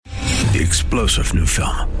The explosive new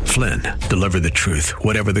film, Flynn, deliver the truth,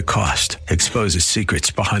 whatever the cost, exposes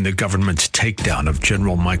secrets behind the government's takedown of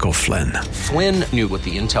General Michael Flynn. Flynn knew what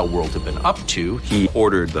the intel world had been up to. He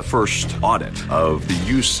ordered the first audit of the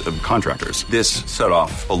use of contractors. This set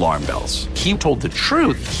off alarm bells. He told the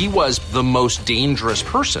truth. He was the most dangerous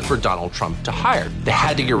person for Donald Trump to hire. They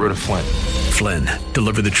had to get rid of Flynn. Flynn,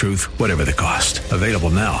 deliver the truth, whatever the cost. Available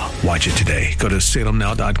now. Watch it today. Go to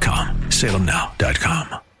salemnow.com.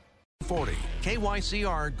 salemnow.com. 40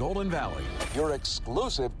 KYCR Golden Valley, your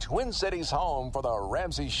exclusive Twin Cities home for the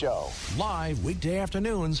Ramsey Show. live weekday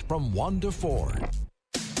afternoons from 1 to 4.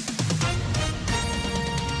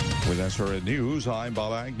 With SRN News, I'm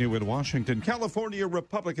Bob Agnew in Washington. California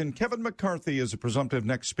Republican Kevin McCarthy is a presumptive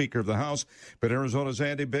next Speaker of the House, but Arizona's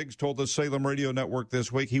Andy Biggs told the Salem Radio Network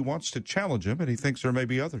this week he wants to challenge him, and he thinks there may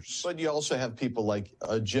be others. But you also have people like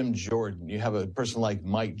Jim Jordan. You have a person like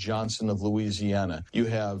Mike Johnson of Louisiana. You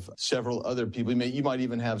have several other people. You might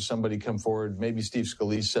even have somebody come forward. Maybe Steve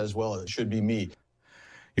Scalise says, well, it should be me.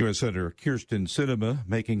 U.S. Senator Kyrsten Sinema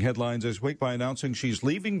making headlines this week by announcing she's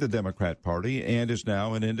leaving the Democrat Party and is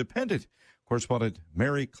now an independent. Correspondent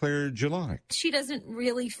Mary Claire July. She doesn't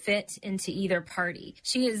really fit into either party.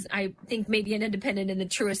 She is, I think, maybe an independent in the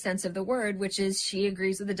truest sense of the word, which is she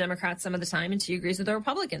agrees with the Democrats some of the time and she agrees with the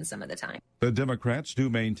Republicans some of the time. The Democrats do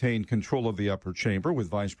maintain control of the upper chamber with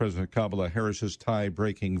Vice President Kamala Harris's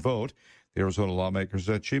tie-breaking vote. The Arizona lawmaker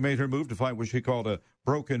said she made her move to fight what she called a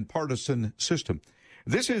broken partisan system.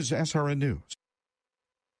 This is SRN News.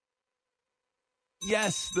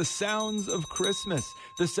 Yes, the sounds of Christmas.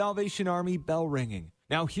 The Salvation Army bell ringing.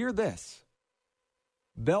 Now hear this.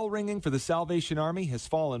 Bell ringing for the Salvation Army has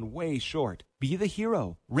fallen way short. Be the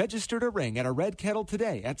hero. Register to ring at a red kettle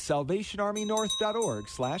today at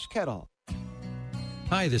salvationarmynorth.org/kettle.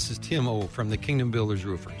 Hi, this is Tim O. from the Kingdom Builders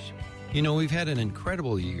Roofers. You know, we've had an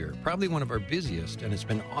incredible year, probably one of our busiest, and it's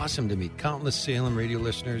been awesome to meet countless Salem radio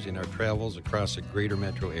listeners in our travels across the greater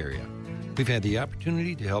metro area. We've had the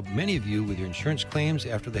opportunity to help many of you with your insurance claims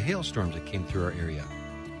after the hailstorms that came through our area.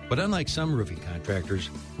 But unlike some roofing contractors,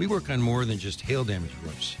 we work on more than just hail-damaged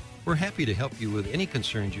roofs. We're happy to help you with any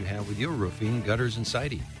concerns you have with your roofing, gutters, and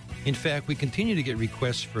siding. In fact, we continue to get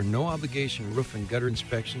requests for no-obligation roof and gutter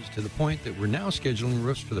inspections to the point that we're now scheduling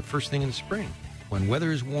roofs for the first thing in the spring, when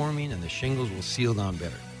weather is warming and the shingles will seal down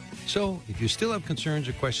better. So, if you still have concerns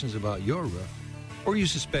or questions about your roof, or you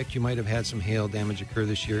suspect you might have had some hail damage occur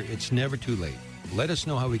this year, it's never too late. Let us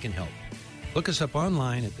know how we can help. Look us up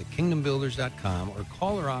online at thekingdombuilders.com or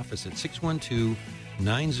call our office at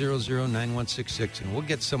 612-900-9166 and we'll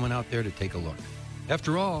get someone out there to take a look.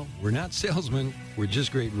 After all, we're not salesmen, we're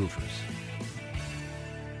just great roofers.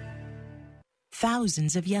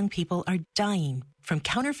 Thousands of young people are dying from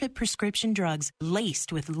counterfeit prescription drugs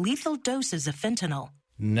laced with lethal doses of fentanyl.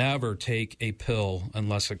 Never take a pill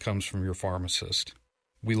unless it comes from your pharmacist.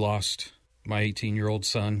 We lost my 18-year-old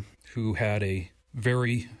son who had a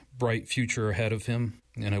very bright future ahead of him,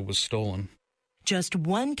 and it was stolen. Just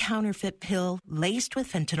one counterfeit pill laced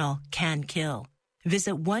with fentanyl can kill.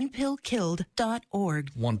 Visit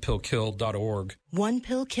onepillkilled.org. onepillkilled.org.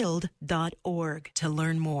 onepillkilled.org to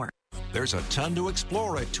learn more. There's a ton to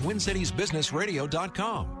explore at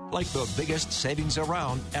TwinCitiesBusinessRadio.com, like the biggest savings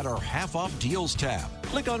around at our half-off deals tab.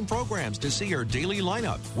 Click on programs to see our daily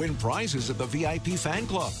lineup, win prizes at the VIP fan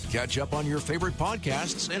club, catch up on your favorite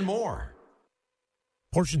podcasts, and more.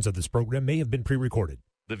 Portions of this program may have been pre-recorded.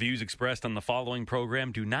 The views expressed on the following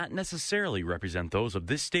program do not necessarily represent those of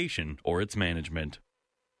this station or its management.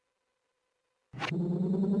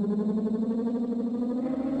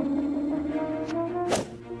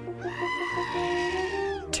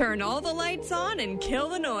 Turn all the lights on and kill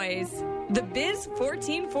the noise. The Biz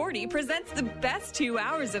 1440 presents the best 2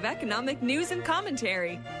 hours of economic news and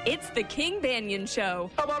commentary. It's the King Banyan Show.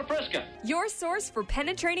 How about Fresca? Your source for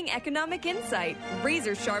penetrating economic insight,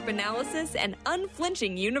 razor-sharp analysis, and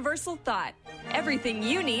unflinching universal thought. Everything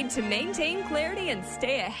you need to maintain clarity and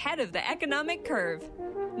stay ahead of the economic curve.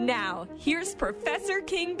 Now, here's Professor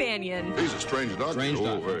King Banyan. He's a strange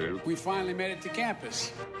doctor. We finally made it to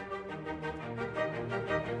campus.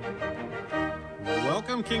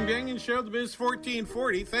 Welcome, King Banyan Show, the Biz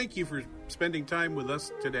 1440. Thank you for spending time with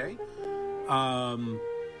us today.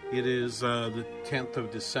 It is the 10th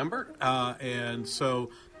of December, and so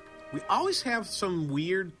we always have some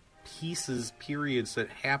weird periods that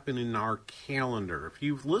happen in our calendar. If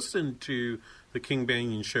you've listened to the King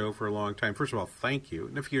Banyan Show for a long time, first of all, thank you.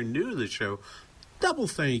 And if you're new to the show, double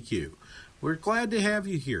thank you. We're glad to have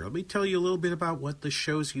you here. Let me tell you a little bit about what the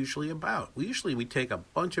show's usually about. We take a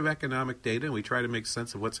bunch of economic data and we try to make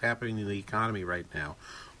sense of what's happening in the economy right now.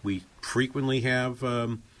 We frequently have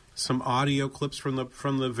audio clips from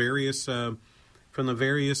the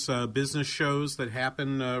various business shows that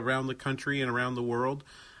happen around the country and around the world.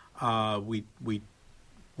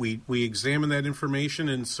 We examine that information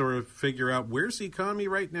and sort of figure out where's the economy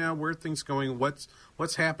right now, where are things going,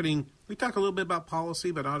 what's happening. We talk a little bit about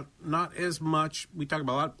policy, but not as much. We talk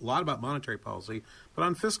about a lot about monetary policy, but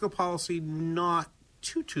on fiscal policy, not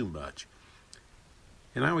too much.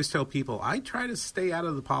 And I always tell people I try to stay out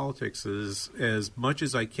of the politics as much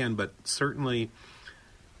as I can, but certainly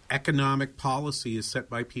economic policy is set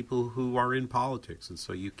by people who are in politics, and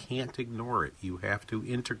so you can't ignore it. You have to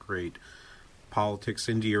integrate politics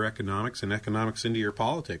into your economics and economics into your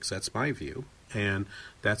politics. That's my view, and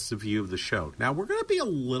that's the view of the show. Now, we're going to be a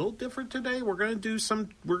little different today. We're going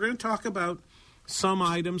to talk about some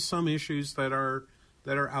items, some issues that are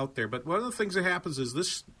out there. But one of the things that happens is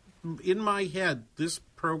this, in my head, this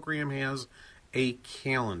program has a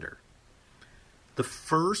calendar. The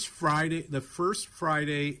first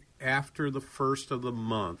Friday after the first of the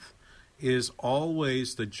month is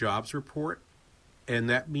always the jobs report. And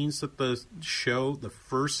that means that the show, the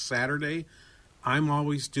first Saturday, I'm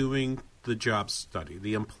always doing the job study,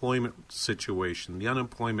 the employment situation, the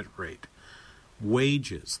unemployment rate,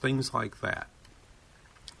 wages, things like that.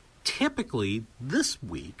 Typically, this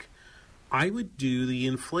week, I would do the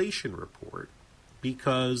inflation report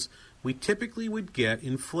because we typically would get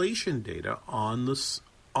inflation data on the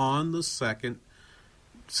second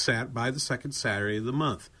Saturday of the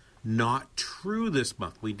month. Not true this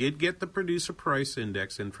month. We did get the producer price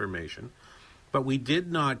index information, but we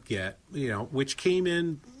did not get, which came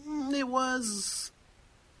in, it was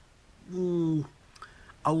a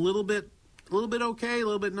little bit okay, a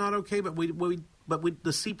little bit not okay, but the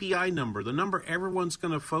CPI number, the number everyone's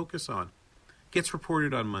going to focus on, gets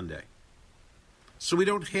reported on Monday. So we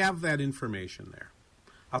don't have that information there.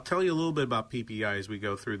 I'll tell you a little bit about PPI as we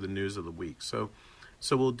go through the news of the week. So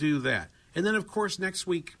we'll do that. And then, of course, next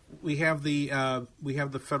week we have the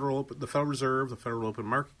Federal Reserve, the Federal Open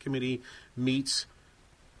Market Committee meets.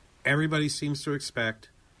 Everybody seems to expect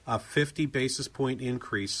a 50 basis point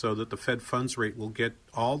increase, so that the Fed funds rate will get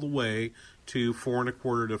all the way to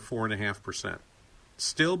 4.25% to 4.5%.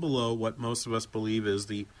 Still below what most of us believe is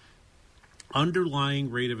the underlying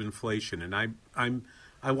rate of inflation. And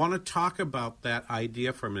I want to talk about that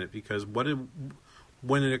idea for a minute, because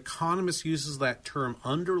when an economist uses that term,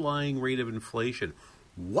 underlying rate of inflation,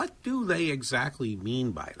 what do they exactly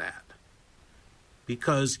mean by that?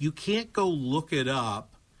 Because you can't go look it up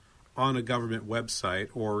on a government website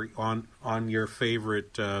or on your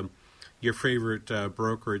favorite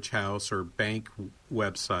brokerage house or bank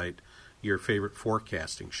website, your favorite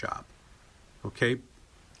forecasting shop. Okay,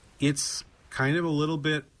 it's kind of a little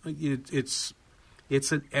bit. It's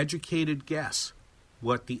an educated guess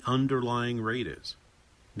what the underlying rate is.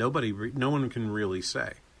 No one can really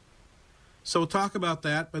say. So we'll talk about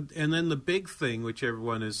that. And then the big thing, which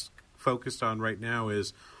everyone is focused on right now,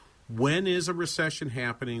 is when is a recession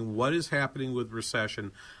happening? What is happening with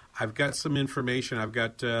recession? I've got some information. I've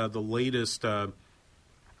got the latest, I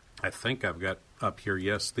think I've got up here,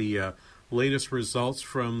 yes, the latest results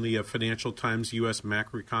from the Financial Times U.S.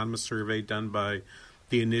 Macroeconomist Survey done by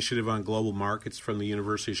the Initiative on Global Markets from the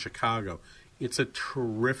University of Chicago. It's a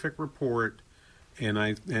terrific report. And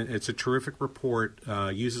it's a terrific report.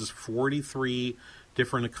 Uses 43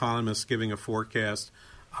 different economists giving a forecast.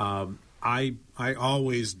 I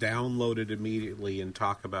always download it immediately and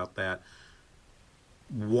talk about that.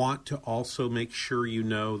 Want to also make sure you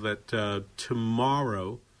know that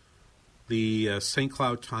tomorrow the St.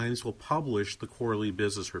 Cloud Times will publish the quarterly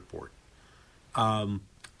business report. A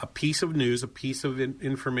piece of news, a piece of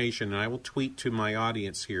information, and I will tweet to my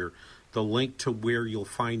audience here the link to where you'll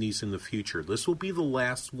find these in the future. This will be the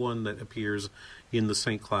last one that appears in the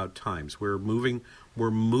St. Cloud Times. We're moving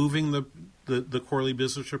the quarterly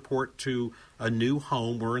business report to a new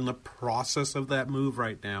home. We're in the process of that move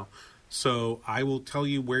right now. So I will tell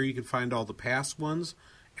you where you can find all the past ones,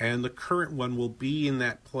 and the current one will be in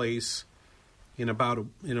that place in about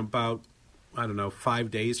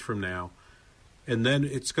 5 days from now. And then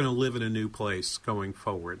it's going to live in a new place going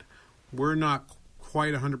forward. We're not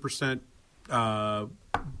quite 100%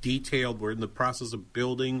 detailed. We're in the process of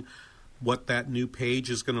building what that new page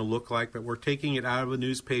is going to look like, but we're taking it out of a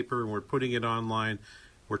newspaper and we're putting it online.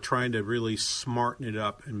 We're trying to really smarten it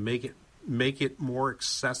up and make it more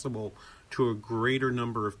accessible to a greater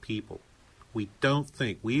number of people.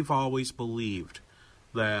 We've always believed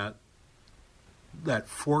that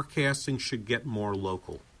forecasting should get more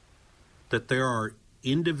local, that there are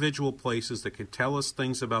individual places that can tell us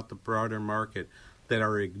things about the broader market that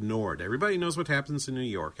are ignored. Everybody knows what happens in New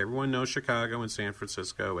York. Everyone knows Chicago and San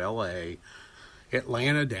Francisco, L.A.,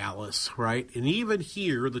 Atlanta, Dallas, right? And even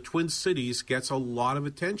here, the Twin Cities gets a lot of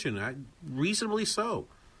attention, reasonably so.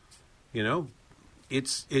 You know,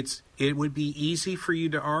 it would be easy for you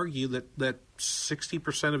to argue that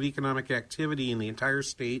 60% of economic activity in the entire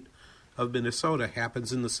state of Minnesota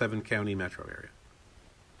happens in the 7-county metro area.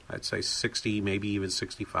 I'd say 60, maybe even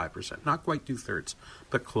 65%. Not quite 2/3,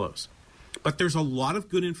 but close. But there's a lot of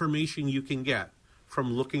good information you can get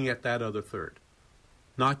from looking at that other third.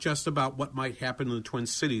 Not just about what might happen in the Twin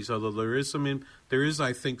Cities, although there is,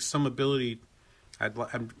 I think, some ability.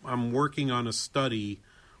 I'm working on a study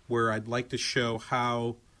where I'd like to show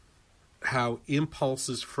how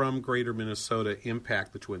impulses from Greater Minnesota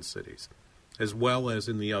impact the Twin Cities, as well as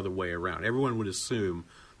in the other way around. Everyone would assume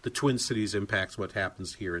the Twin Cities impacts what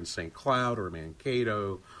happens here in St. Cloud or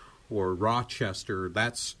Mankato or Rochester.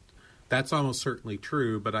 That's almost certainly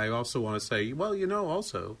true, but I also want to say, well, you know,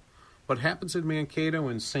 also what happens in Mankato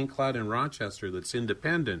and St. Cloud and Rochester that's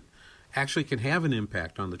independent actually can have an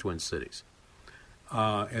impact on the Twin Cities.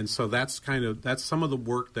 And so that's some of the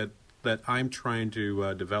work that I'm trying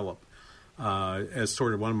to develop as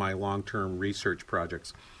sort of one of my long-term research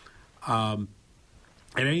projects. At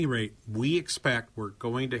any rate, we expect we're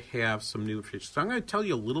going to have some new information. So I'm going to tell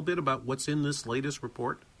you a little bit about what's in this latest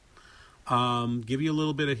report. Give you a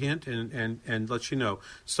little bit of hint and let you know.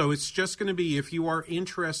 So it's just going to be, if you are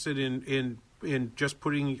interested in just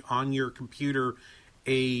putting on your computer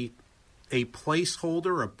a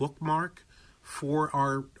placeholder, a bookmark for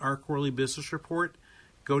our quarterly business report,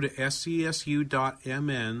 go to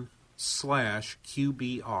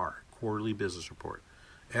scsu.mn/QBR, quarterly business report.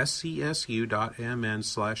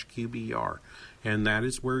 scsu.mn/QBR. And that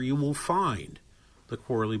is where you will find the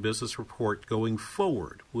quarterly business report going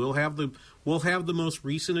forward. We'll have the most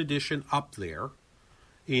recent edition up there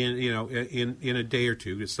in a day or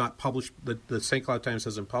two. It's not published. The St. Cloud Times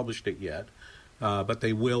hasn't published it yet, but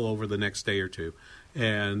they will over the next day or two,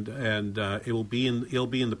 and it'll be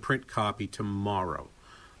in the print copy tomorrow.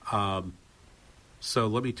 So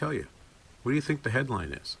let me tell you, what do you think the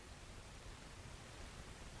headline is?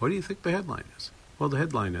 What do you think the headline is? Well, the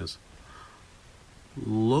headline is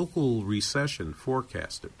local recession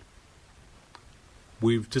forecasted.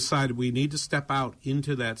 We've decided we need to step out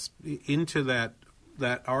into that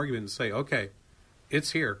argument and say, okay,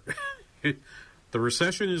 it's here. The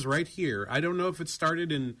recession is right here. I don't know if it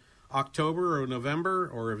started in October or November,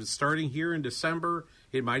 or if it's starting here in December.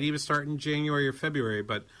 It might even start in January or February,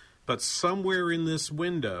 but somewhere in this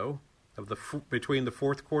window of between the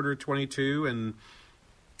fourth quarter of 22 and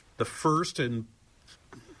the first, and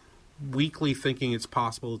weekly thinking it's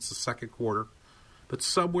possible it's the second quarter, but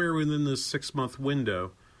somewhere within this 6-month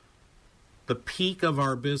window, the peak of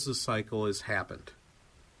our business cycle has happened.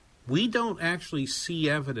 We don't actually see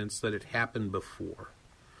evidence that it happened before.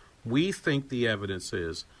 We think the evidence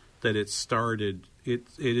is that it started, it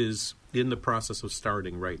is in the process of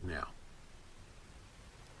starting right now,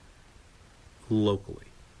 locally.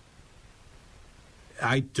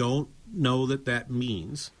 I don't know that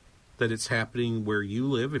means that it's happening where you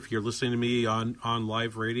live. If you're listening to me on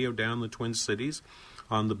live radio down in the Twin Cities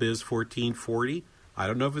on the Biz 1440, I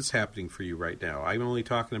don't know if it's happening for you right now. I'm only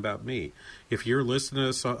talking about me. If you're listening to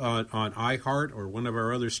us on iHeart or one of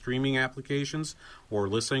our other streaming applications, or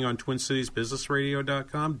listening on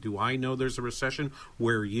TwinCitiesBusinessRadio.com, do I know there's a recession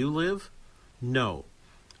where you live? No.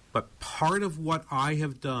 But part of what I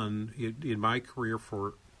have done in my career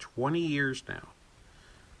for 20 years now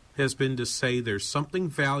has been to say there's something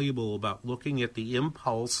valuable about looking at the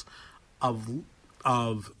impulse of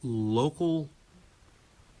local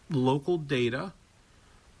data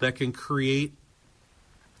that can create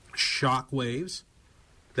shock waves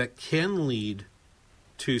that can lead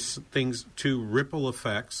to things, to ripple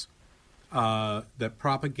effects that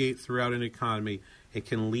propagate throughout an economy. It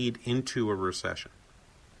can lead into a recession.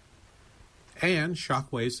 And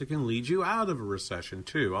shock waves that can lead you out of a recession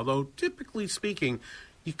too. Although typically speaking,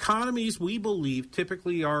 economies, we believe,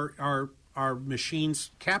 typically are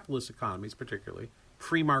machines, capitalist economies particularly,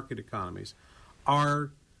 free market economies,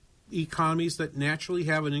 are economies that naturally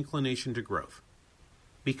have an inclination to growth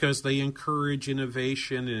because they encourage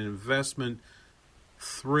innovation and investment,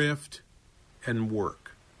 thrift, and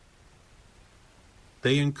work.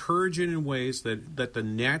 They encourage it in ways that the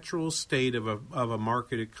natural state of a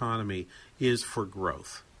market economy is for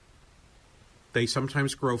growth. They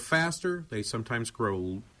sometimes grow faster, they sometimes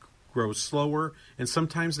grow slower, and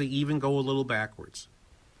sometimes they even go a little backwards.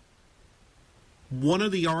 One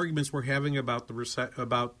of the arguments we're having about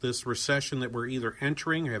this recession that we're either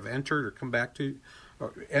entering or have entered or come back to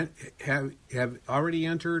have already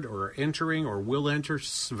entered or are entering or will enter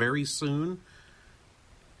very soon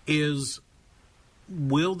is,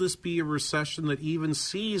 will this be a recession that even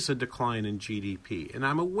sees a decline in GDP? And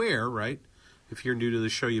I'm aware, right, if you're new to the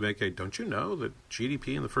show, you may say, don't you know that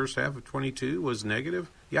GDP in the first half of 22 was negative?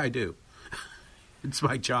 Yeah, I do. It's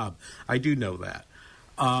my job. I do know that.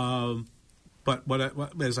 But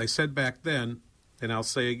as I said back then, and I'll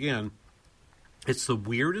say again, it's the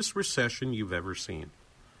weirdest recession you've ever seen,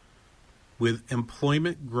 with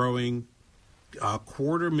employment growing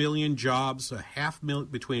 250,000 jobs,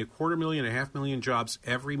 between 250,000 and 500,000 jobs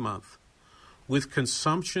every month, with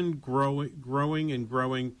consumption growing and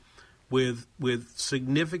growing, with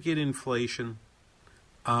significant inflation.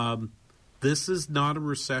 This is not a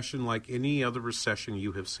recession like any other recession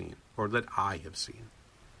you have seen or that I have seen.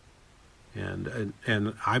 And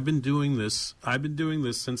I've been doing this. I've been doing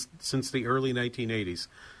this since the early 1980s,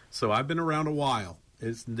 so I've been around a while.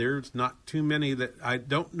 There's not too many that I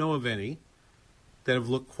don't know of any that have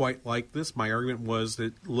looked quite like this. My argument was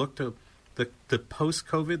that looked to the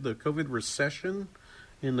post-COVID, the COVID recession,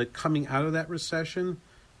 and the coming out of that recession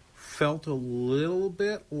felt a little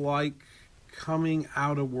bit like coming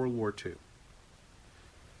out of World War II.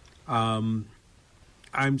 I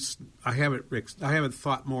haven't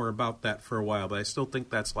thought more about that for a while, but I still think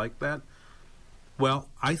that's like that. Well,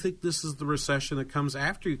 I think this is the recession that comes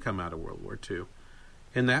after you come out of World War II,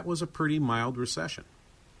 and that was a pretty mild recession.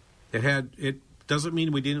 It doesn't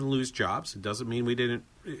mean we didn't lose jobs. It doesn't mean we didn't.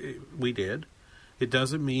 We did. It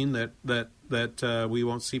doesn't mean that we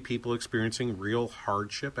won't see people experiencing real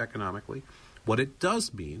hardship economically. What it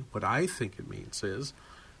does mean, what I think it means, is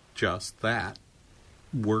just that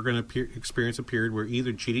we're going to experience a period where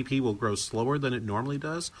either GDP will grow slower than it normally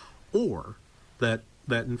does, or that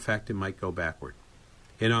in fact it might go backward.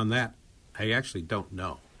 And on that, I actually don't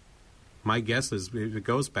know. My guess is if it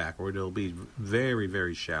goes backward, it'll be very,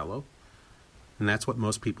 very shallow. And that's what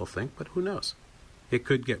most people think, but who knows? It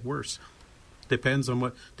could get worse. Depends on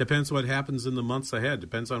what happens in the months ahead.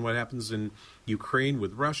 Depends on what happens in Ukraine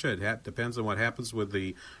with Russia. It depends on what happens with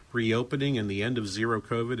the reopening and the end of zero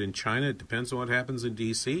COVID in China. It depends on what happens in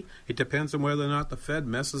D.C. It depends on whether or not the Fed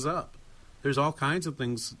messes up. There's all kinds of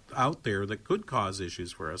things out there that could cause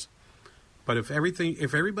issues for us. But if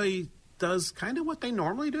everybody does kind of what they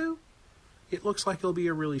normally do, it looks like it'll be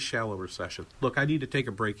a really shallow recession. Look, I need to take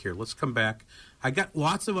a break here. Let's come back. I got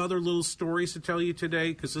lots of other little stories to tell you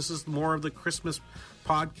today because this is more of the Christmas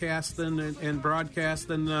podcast and broadcast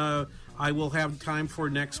than I will have time for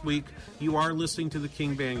next week. You are listening to the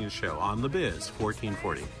King Banaian Show on The Biz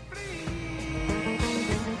 1440.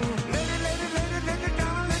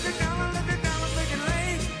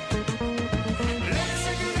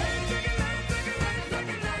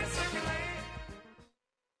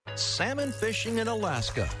 Salmon fishing in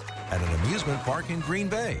Alaska, at an amusement park in Green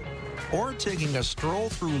Bay, or taking a stroll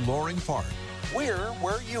through Loring Park. We're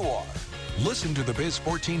where you are. Listen to the Biz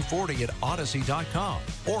 1440 at Odyssey.com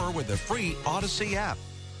or with the free Odyssey app.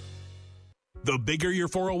 The bigger your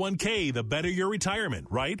 401k, the better your retirement,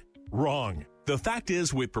 right? Wrong. The fact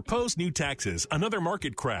is, with proposed new taxes, another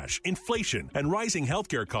market crash, inflation, and rising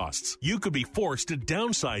healthcare costs, you could be forced to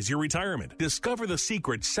downsize your retirement. Discover the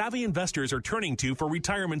secret savvy investors are turning to for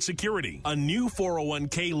retirement security. A new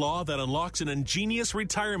 401k law that unlocks an ingenious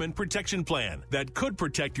retirement protection plan that could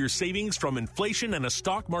protect your savings from inflation and a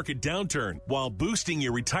stock market downturn while boosting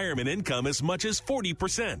your retirement income as much as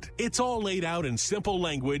 40%. It's all laid out in simple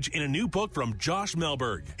language in a new book from Josh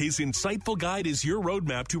Melberg. His insightful guide is your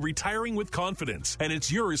roadmap to retiring with confidence, and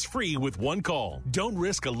it's yours free with one call. Don't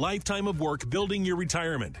risk a lifetime of work building your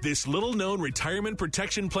retirement. This little-known retirement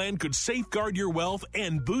protection plan could safeguard your wealth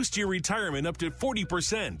and boost your retirement up to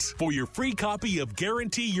 40%. For your free copy of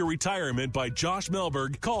Guarantee Your Retirement by Josh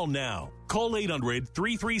Melberg, call now. Call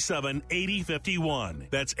 800-337-8051.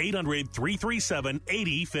 That's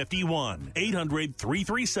 800-337-8051.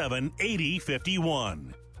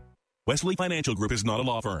 800-337-8051. Wesley Financial Group is not a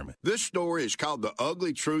law firm. This story is called The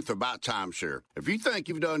Ugly Truth About Timeshare. If you think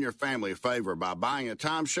you've done your family a favor by buying a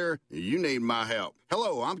timeshare, you need my help.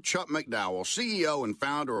 Hello, I'm Chuck McDowell, CEO and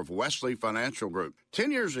founder of Wesley Financial Group.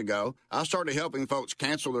 10 years ago, I started helping folks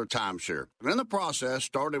cancel their timeshare. And in the process,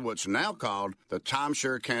 started what's now called the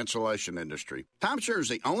timeshare cancellation industry. Timeshare is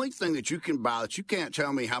the only thing that you can buy that you can't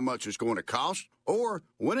tell me how much it's going to cost or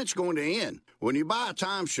when it's going to end. When you buy a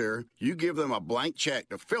timeshare, you give them a blank check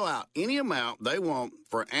to fill out any amount they want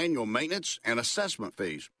for annual maintenance and assessment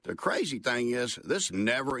fees. The crazy thing is, this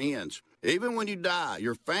never ends. Even when you die,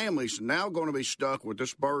 your family's now going to be stuck with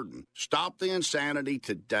this burden. Stop the insanity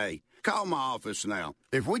today. Call my office now.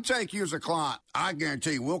 If we take you as a client, I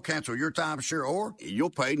guarantee we'll cancel your timeshare or you'll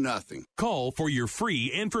pay nothing. Call for your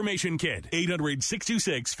free information kit.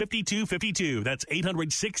 800-626-5252. That's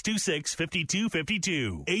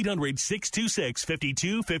 800-626-5252.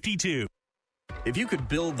 800-626-5252. If you could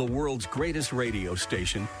build the world's greatest radio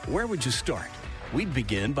station, where would you start? We'd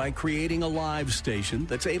begin by creating a live station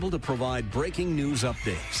that's able to provide breaking news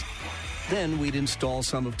updates. Then we'd install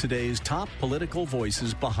some of today's top political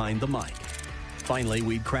voices behind the mic. Finally,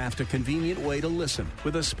 we'd craft a convenient way to listen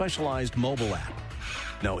with a specialized mobile app.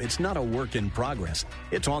 No, it's not a work in progress.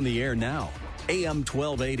 It's on the air now. AM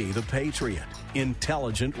 1280 The Patriot.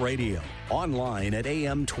 Intelligent radio. Online at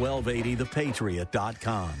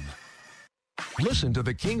am1280thepatriot.com. Listen to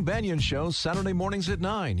the King Banaian Show Saturday mornings at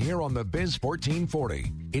 9 here on the Biz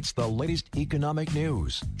 1440. It's the latest economic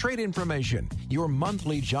news, trade information, your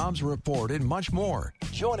monthly jobs report, and much more.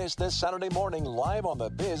 Join us this Saturday morning live on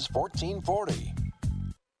the Biz 1440.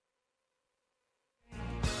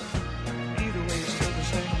 Either way, it's still the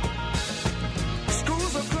same.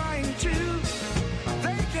 Schools are crying too.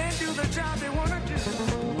 They can't do the job they want to do.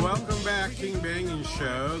 Welcome back, King Banaian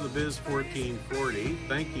Show, the Biz 1440.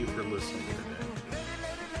 Thank you for listening today.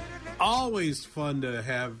 Always fun to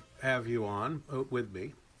have you on with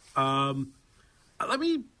me. Let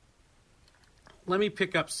me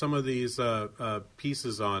pick up some of these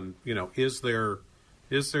pieces on, is there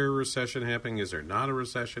a recession happening? Is there not a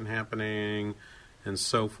recession happening? And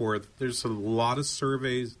so forth. There's a lot of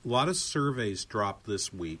surveys dropped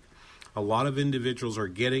this week. A lot of individuals are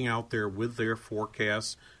getting out there with their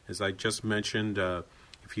forecasts. As I just mentioned,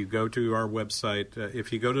 if you go to our website,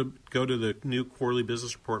 if you go to the new Quarterly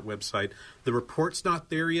Business Report website, the report's not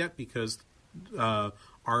there yet because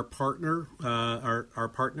our partner,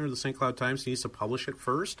 the St. Cloud Times, needs to publish it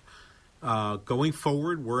first. Going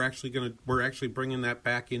forward, we're actually bringing that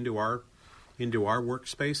back into our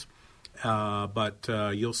workspace. But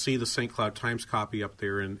you'll see the St. Cloud Times copy up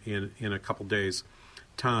there in a couple days'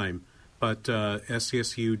 time. But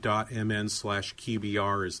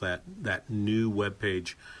scsu.mn/QBR is that new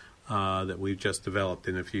webpage that we've just developed.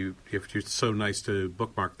 And if you're so nice to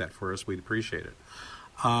bookmark that for us, we'd appreciate it.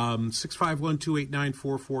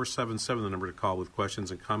 651-289-4477, the number to call with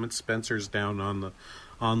questions and comments. Spencer's down on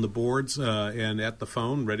the boards and at the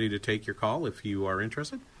phone, ready to take your call if you are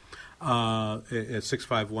interested. At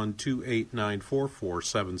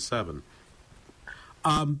 651-289-4477.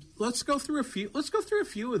 Let's go through a few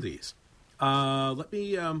of these. Let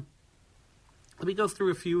me go through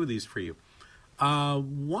a few of these for you.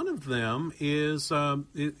 One of them is from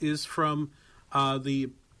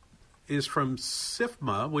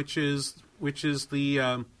SIFMA, which is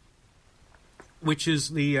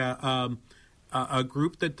a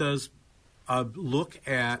group that does look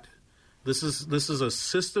at. This is a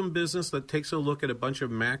system business that takes a look at a bunch of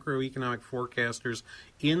macroeconomic forecasters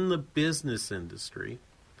in the business industry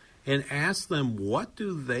and asks them what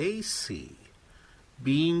do they see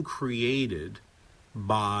being created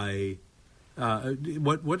by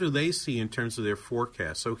what do they see in terms of their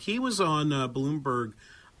forecast. So he was on Bloomberg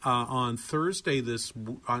on Tuesday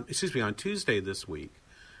this week,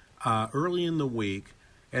 early in the week,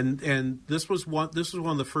 and this was one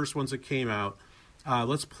of the first ones that came out.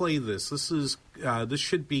 Let's play this. This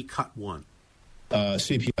should be cut one.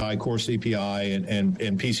 CPI, core CPI,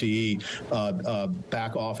 and PCE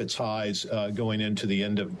back off its highs going into the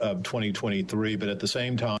end of 2023. But at the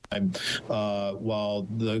same time, while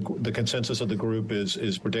the consensus of the group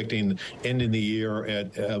is predicting ending the year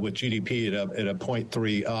with GDP at a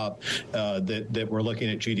 0.3 up, that we're looking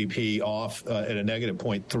at GDP off at a negative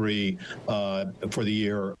 0.3 for the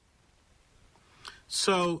year.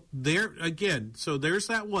 So there's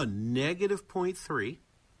that one, negative 0.3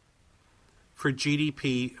 for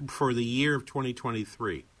GDP for the year of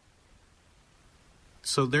 2023.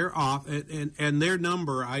 So they're off, and their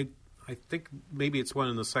number, I think maybe it's one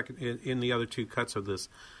in the second in the other two cuts of this.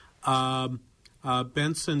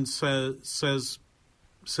 Benson says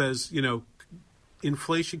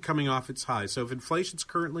inflation coming off its high. So if inflation's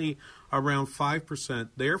currently around 5%,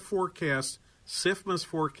 their forecast, SIFMA's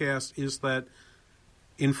forecast, is that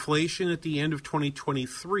inflation at the end of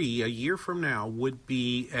 2023, a year from now, would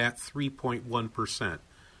be at 3.1%,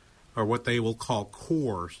 or what they will call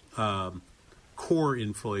core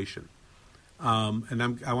inflation.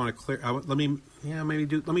 And I want to clear. Let me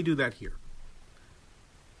do that here.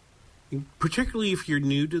 Particularly if you're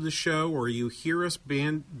new to the show or you hear us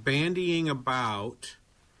bandying about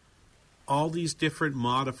all these different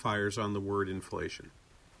modifiers on the word inflation.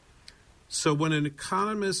 So when an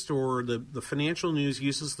economist or the financial news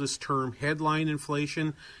uses this term headline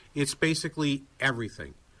inflation, it's basically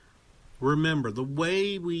everything. remember, the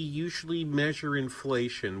way we usually measure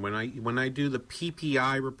inflation, when I do the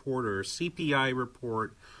PPI report or CPI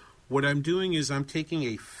report, what I'm doing is I'm taking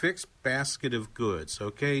a fixed basket of goods,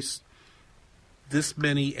 okay? This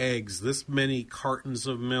many eggs, this many cartons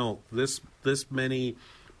of milk, this many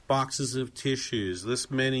boxes of tissues, this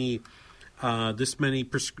many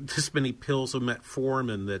pills of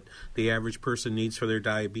metformin that the average person needs for their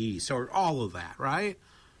diabetes, or all of that, right?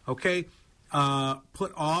 Okay,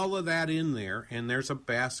 put all of that in there, and there's a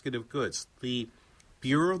basket of goods. The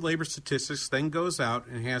Bureau of Labor Statistics then goes out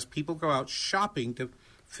and has people go out shopping to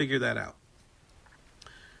figure that out.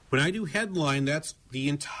 When I do headline, that's the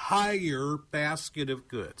entire basket of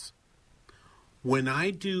goods. When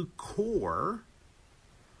I do core,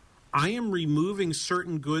 I am removing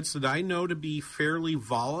certain goods that I know to be fairly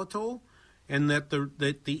volatile, and that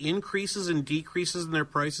the increases and decreases in their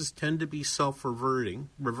prices tend to be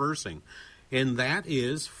reversing, and that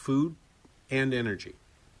is food and energy.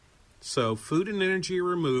 So food and energy are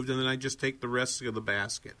removed, and then I just take the rest of the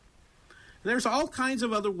basket. And there's all kinds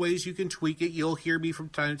of other ways you can tweak it. You'll hear me from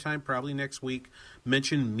time to time, probably next week,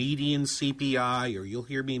 mention median CPI, or you'll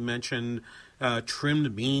hear me mention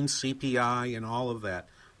trimmed mean CPI and all of that.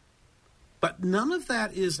 But none of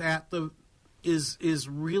that is is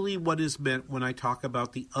really what is meant when I talk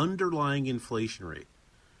about the underlying inflation rate.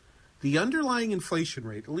 The underlying inflation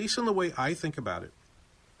rate, at least in the way I think about it,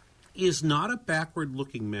 is not a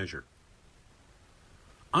backward-looking measure.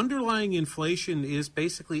 Underlying inflation is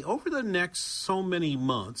basically over the next so many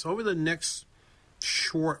months, over the next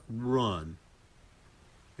short run,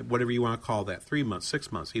 whatever you want to call that, 3 months, 6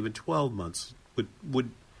 months, even 12 months,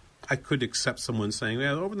 would I could accept someone saying,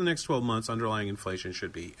 well, over the next 12 months, underlying inflation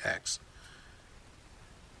should be X.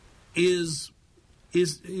 Is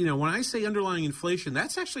when I say underlying inflation,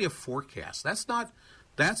 that's actually a forecast. That's not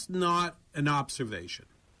an observation.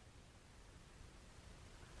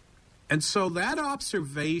 And so that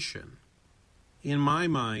observation, in my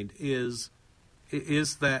mind, is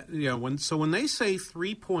that when they say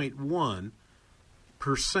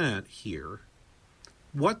 3.1% here,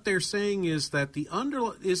 what they're saying is that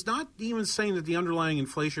is not even saying that the underlying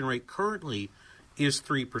inflation rate currently is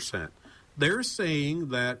 3%. They're saying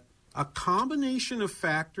that a combination of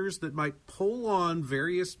factors that might pull on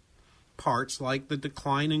various parts, like the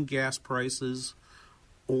decline in gas prices,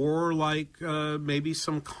 or like maybe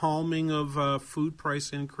some calming of food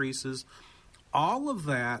price increases, all of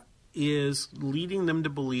that is leading them to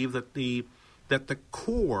believe that the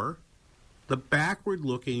core, the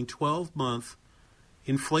backward-looking 12-month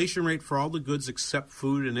inflation rate for all the goods except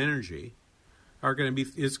food and energy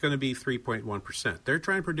is going to be 3.1%. They're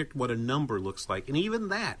trying to predict what a number looks like, and even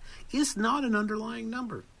that is not an underlying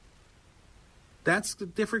number. That's a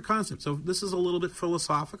different concept. So this is a little bit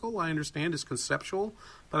philosophical. I understand it's conceptual,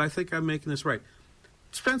 but I think I'm making this right.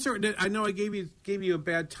 Spencer, I know I gave you a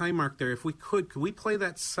bad time mark there. If we could we play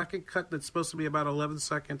that second cut that's supposed to be about 11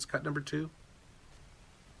 seconds, cut number 2?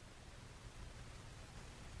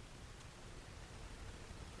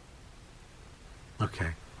 Okay.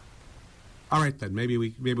 All right, then. Maybe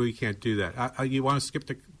we can't do that. You want to skip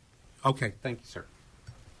the... Okay, thank you, sir.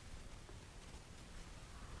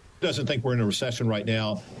 Doesn't think we're in a recession right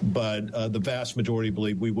now, but the vast majority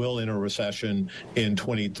believe we will enter a recession in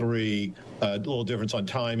 23. A little difference on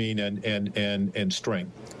timing and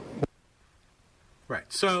strength.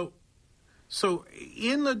 Right. So that's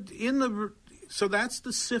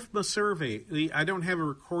the SIFMA survey. I don't have a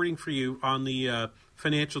recording for you on the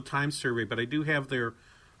Financial Times survey, but I do have their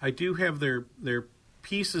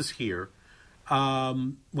pieces here.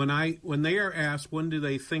 When they are asked when do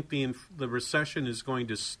they think the recession is going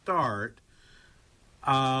to start,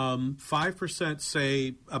 5%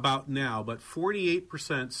 say about now, but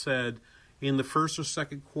 48% said in the first or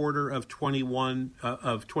second quarter of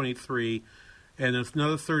 23, and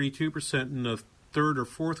another 32% in the third or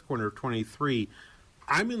fourth quarter of 23.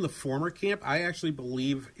 I'm in the former camp. I actually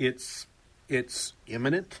believe it's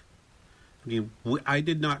imminent. I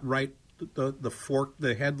did not write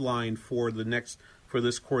the headline for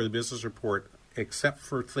this core of the business report, except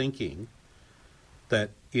for thinking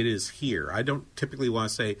that it is here. I don't typically want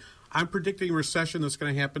to say I'm predicting a recession that's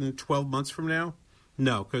going to happen 12 months from now.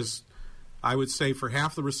 No, because I would say for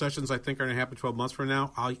half the recessions I think are going to happen 12 months from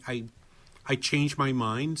now, I change my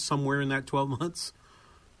mind somewhere in that 12 months.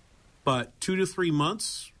 But 2 to 3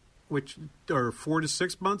 months, or 4 to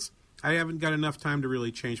 6 months, I haven't got enough time to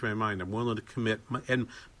really change my mind. I'm willing to commit. And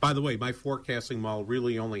by the way, my forecasting model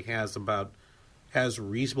really only has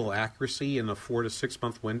reasonable accuracy in the 4 to 6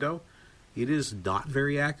 month window. It is not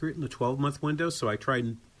very accurate in the 12-month window. So I try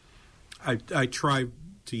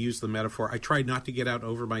to to use the metaphor, I try not to get out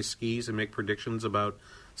over my skis and make predictions about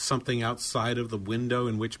something outside of the window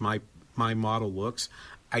in which my model looks.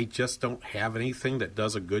 I just don't have anything that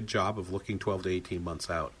does a good job of looking 12 to 18 months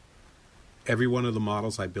out. Every one of the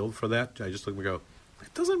models I build for that, I just look and go,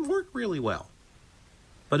 it doesn't work really well.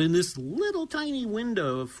 But in this little tiny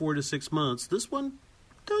window of 4 to 6 months, this one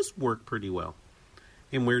does work pretty well.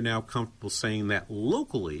 And we're now comfortable saying that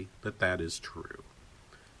locally that is true.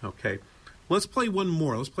 Okay, let's play one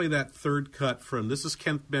more. Let's play that third cut from, this is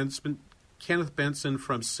Kenneth Benson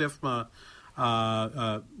from SIFMA,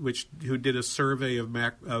 who did a survey of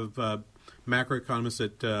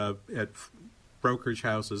macroeconomists at brokerage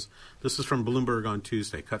houses. This is from Bloomberg on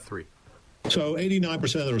Tuesday, cut 3. So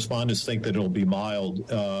 89% of the respondents think that it'll be mild,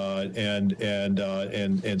 and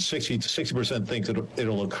 60% think that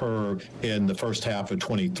it'll occur in the first half of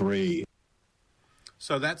 23.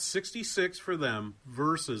 So that's 66 for them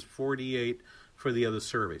versus 48 for the other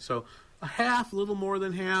survey. So a little more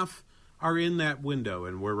than half, are in that window,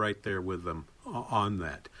 and we're right there with them on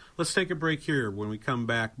that. Let's take a break here. When we come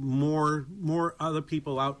back, more other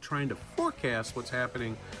people out trying to forecast what's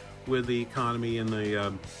happening with the economy in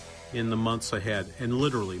the months ahead, and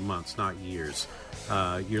literally months, not years.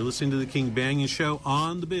 You're listening to the King Banaian Show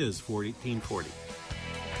on the Biz 1440.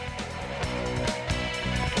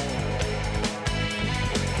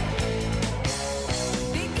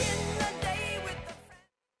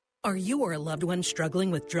 Are you or a loved one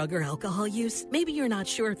struggling with drug or alcohol use? Maybe you're not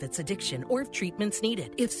sure if it's addiction or if treatment's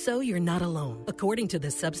needed. If so, you're not alone. According to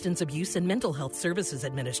the Substance Abuse and Mental Health Services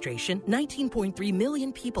Administration, 19.3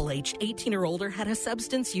 million people aged 18 or older had a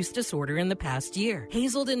substance use disorder in the past year.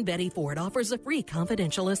 Hazelden Betty Ford offers a free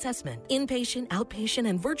confidential assessment. Inpatient, outpatient,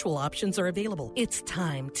 and virtual options are available. It's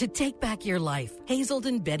time to take back your life.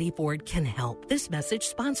 Hazelden Betty Ford can help. This message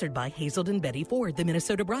sponsored by Hazelden Betty Ford, the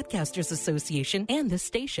Minnesota Broadcasters Association, and this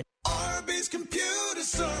station. Arby's Computer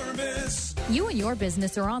Service. You and your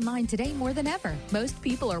business are online today more than ever. Most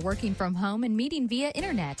people are working from home and meeting via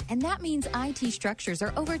internet, and that means IT structures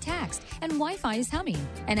are overtaxed and Wi-Fi is humming.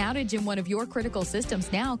 An outage in one of your critical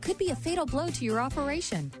systems now could be a fatal blow to your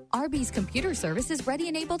operation. Arby's Computer Service is ready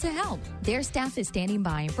and able to help. Their staff is standing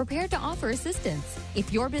by and prepared to offer assistance.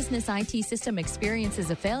 If your business IT system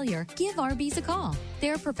experiences a failure, give Arby's a call.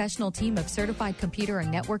 Their professional team of certified computer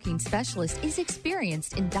and networking specialists is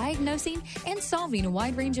experienced in diagnosing and solving a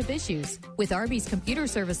wide range of issues. With Arby's Computer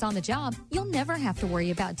Service on the job, you'll never have to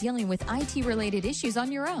worry about dealing with IT-related issues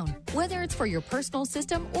on your own, whether it's for your personal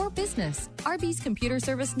system or business. Arby's Computer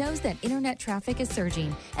Service knows that internet traffic is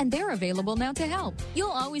surging, and they're available now to help. You'll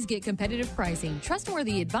always get competitive pricing,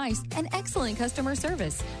 trustworthy advice, and excellent customer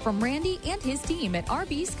service from Randy and his team at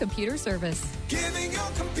Arby's Computer Service. Giving your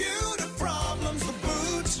computer problems the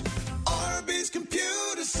boot. Arby's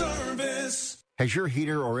Computer Service. Has your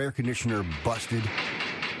heater or air conditioner busted?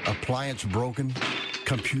 Appliance broken?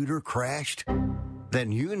 Computer crashed?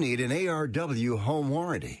 Then you need an ARW home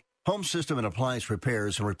warranty. Home system and appliance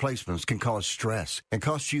repairs and replacements can cause stress and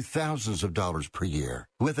cost you thousands of dollars per year.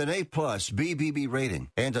 With an A-plus BBB rating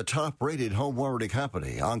and a top-rated home warranty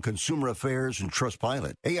company on Consumer Affairs and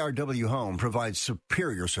Trustpilot, ARW Home provides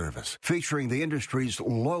superior service, featuring the industry's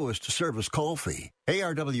lowest service call fee.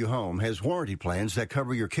 ARW Home has warranty plans that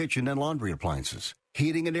cover your kitchen and laundry appliances,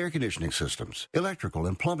 heating and air conditioning systems, electrical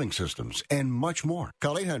and plumbing systems, and much more.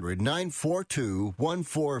 Call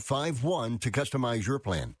 800-942-1451 to customize your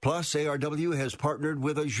plan. Plus, ARW has partnered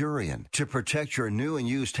with Azurion to protect your new and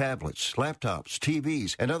used tablets, laptops,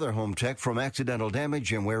 TVs, and other home tech from accidental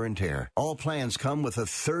damage and wear and tear. All plans come with a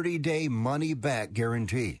 30-day money-back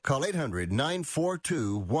guarantee. Call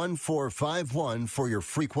 800-942-1451 for your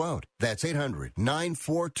free quote. That's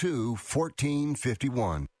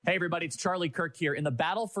 800-942-1451. Hey, everybody, it's Charlie Kirk here. In the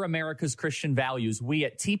battle for America's Christian values, we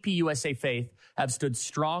at TPUSA Faith have stood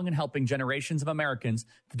strong in helping generations of Americans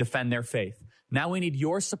to defend their faith. Now we need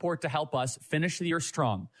your support to help us finish the year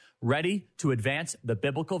strong, ready to advance the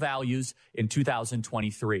biblical values in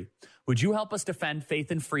 2023. Would you help us defend faith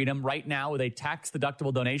and freedom right now with a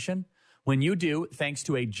tax-deductible donation? When you do, thanks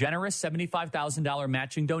to a generous $75,000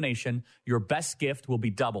 matching donation, your best gift will be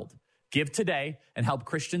doubled. Give today and help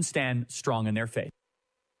Christians stand strong in their faith.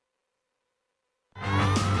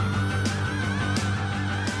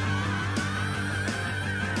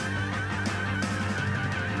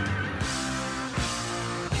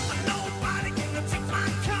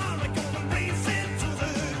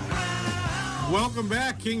 Welcome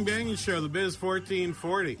back, King Banaian Show, the Biz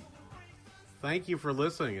 1440. Thank you for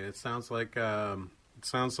listening. It sounds like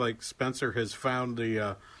Spencer has found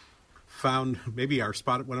maybe one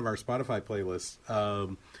of our Spotify playlists.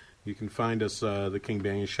 You can find us, the King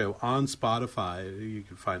Banaian Show, on Spotify. You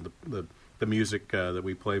can find the music that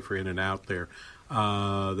we play for In and Out there.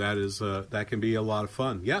 That can be a lot of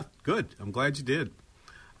fun. Yeah, good. I'm glad you did.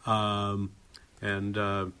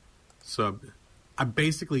 So I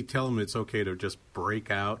basically tell them it's okay to just break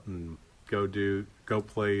out and go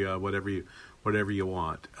play whatever you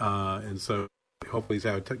want. And so hopefully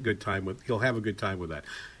he'll have a good time with that.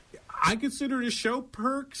 I consider it a show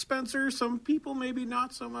perk, Spencer. Some people maybe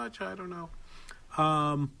not so much. I don't know.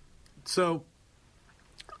 So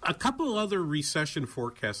a couple other recession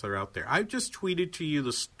forecasts are out there. I just tweeted to you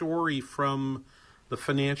the story from the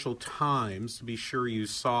Financial Times to be sure you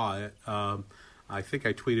saw it. I think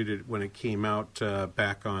I tweeted it when it came out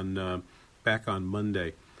back on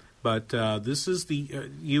Monday. But this is the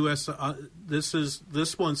U.S.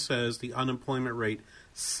 This one says the unemployment rate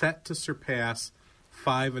set to surpass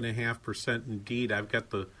 5.5%. Indeed, I've got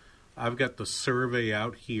the survey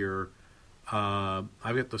out here. And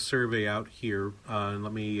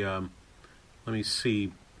let me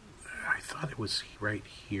see. I thought it was right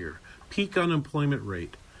here. Peak unemployment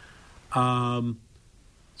rate. 16%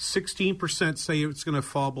 say it's going to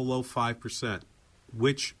fall below 5%,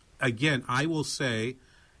 which again I will say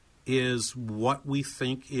is what we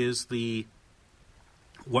think is the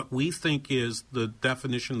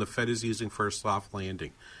definition the Fed is using for a soft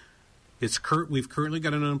landing. We've currently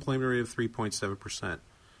got an unemployment rate of 3.7%.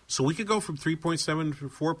 So we could go from 3.7 to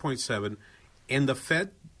 4.7, and the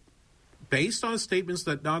Fed, based on statements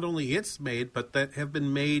that not only it's made, but that have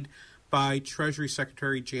been made by Treasury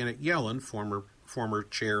Secretary Janet Yellen, former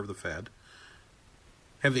chair of the Fed,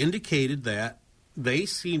 have indicated that they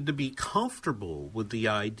seem to be comfortable with the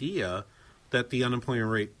idea that the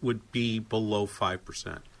unemployment rate would be below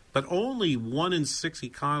 5%. But only 1 in 6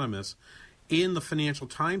 economists in the Financial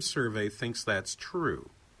Times survey thinks that's true.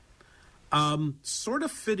 Sort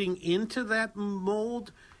of fitting into that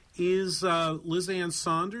mold is Liz Ann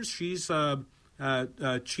Sonders. She's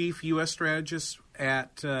chief U.S. strategist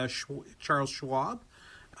at Charles Schwab.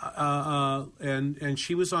 And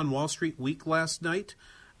she was on Wall Street Week last night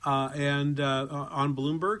and on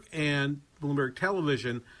Bloomberg and Bloomberg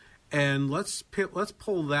Television. And let's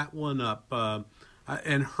pull that one up.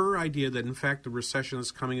 And her idea that, in fact, the recession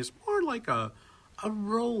that's coming is more like a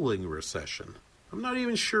rolling recession. I'm not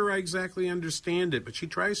even sure I exactly understand it, but she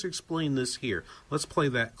tries to explain this here. Let's play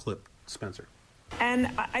that clip, Spencer.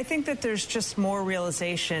 And I think that there's just more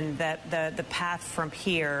realization that the path from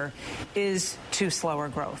here is to slower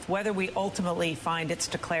growth. Whether we ultimately find it's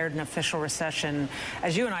declared an official recession,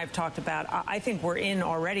 as you and I have talked about, I think we're in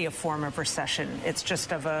already a form of recession. It's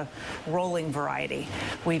just of a rolling variety.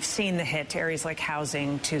 We've seen the hit to areas like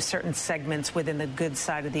housing, to certain segments within the goods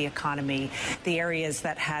side of the economy, the areas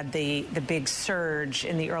that had the big surge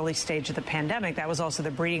in the early stage of the pandemic. That was also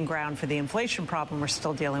the breeding ground for the inflation problem we're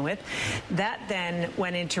still dealing with. That then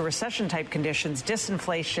went into recession-type conditions,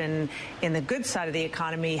 disinflation in the good side of the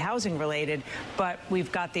economy, housing-related, but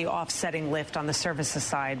we've got the offsetting lift on the services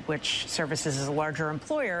side, which services is a larger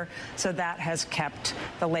employer, so that has kept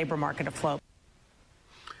the labor market afloat.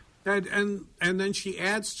 And then she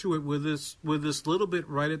adds to it with this little bit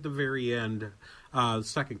right at the very end,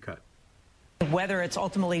 second cut. Whether it's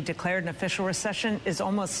ultimately declared an official recession is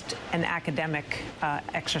almost an academic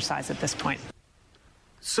exercise at this point.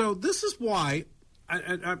 So this is why,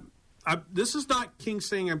 this is not King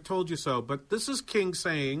saying "I've told you so," but this is King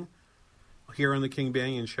saying, here on the King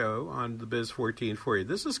Banaian Show on the Biz 1440,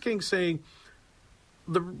 this is King saying,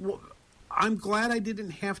 I'm glad I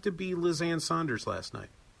didn't have to be Liz Ann Sonders last night.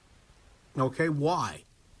 Okay, why?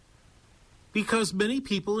 Because many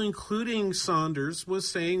people, including Sonders, was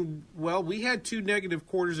saying, well, we had 2 negative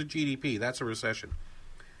quarters of GDP. That's a recession.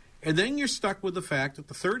 And then you're stuck with the fact that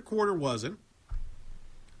the third quarter wasn't.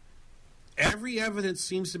 Every evidence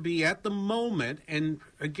seems to be at the moment, and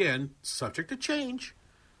again, subject to change,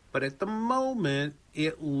 but at the moment,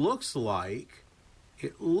 it looks like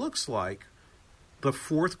the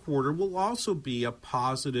fourth quarter will also be a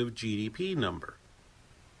positive GDP number.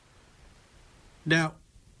 Now,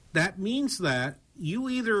 that means that you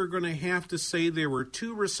either are going to have to say there were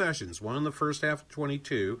 2 recessions, one in the first half of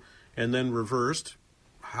 22, and then reversed,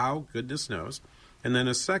 how goodness knows, and then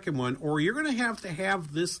a second one, or you're going to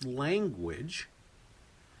have this language.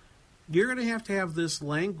 You're going to have this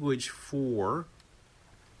language for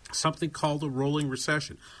something called a rolling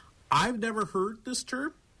recession. I've never heard this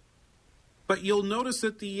term, but you'll notice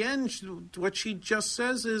at the end, what she just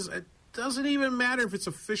says is, it doesn't even matter if it's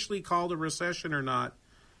officially called a recession or not.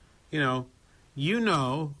 You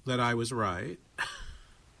know that I was right.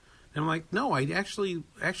 And I'm like, no, I actually,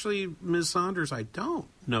 Ms. Sonders, I don't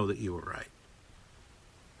know that you were right.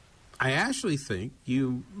 I actually think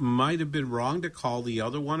you might have been wrong to call the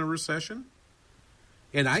other one a recession.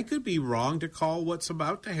 And I could be wrong to call what's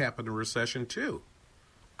about to happen a recession too.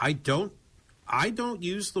 I don't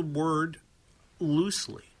use the word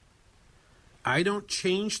loosely. I don't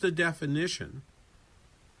change the definition.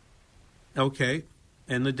 Okay,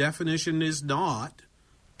 and the definition is not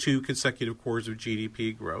 2 consecutive quarters of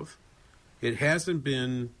GDP growth. It hasn't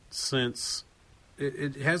been since.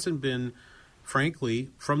 It hasn't been, frankly,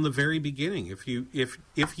 from the very beginning. If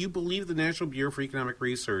you believe the National Bureau for Economic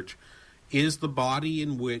Research is the body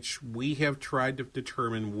in which we have tried to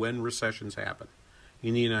determine when recessions happen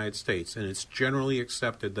in the United States, and it's generally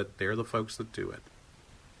accepted that they're the folks that do it.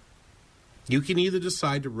 You can either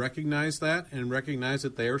decide to recognize that and recognize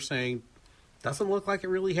that they're saying, doesn't look like it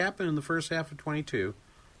really happened in the first half of 22,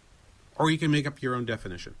 or you can make up your own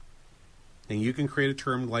definition. And you can create a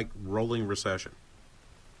term like rolling recession.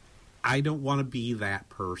 I don't want to be that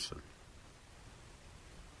person.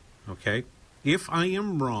 Okay? If I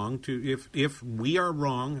am wrong, if we are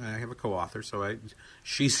wrong, I have a co-author, so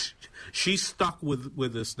she's stuck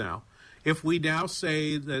with this now. If we now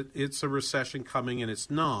say that it's a recession coming and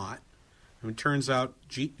it's not, and it turns out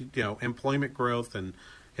employment growth and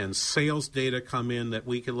sales data come in that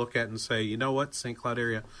we can look at and say, you know what, St. Cloud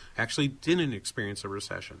area actually didn't experience a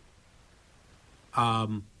recession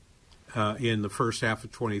in the first half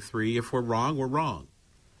of 23. If we're wrong, we're wrong.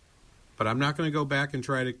 But I'm not going to go back and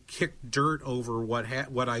try to kick dirt over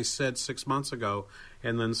what I said 6 months ago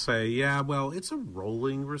and then say, yeah, well, it's a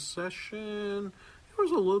rolling recession. There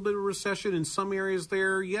was a little bit of recession in some areas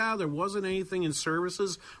there. Yeah, there wasn't anything in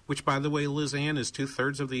services, which, by the way, Liz Ann, is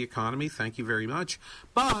 2/3 of the economy. Thank you very much.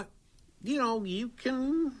 But, you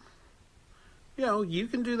can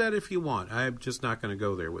do that if you want. I'm just not going to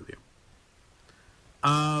go there with you.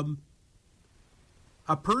 A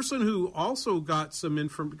person who also got some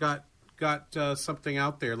got something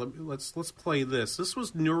out there. Let's play this. This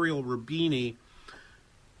was Nouriel Roubini.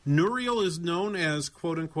 Nouriel is known as,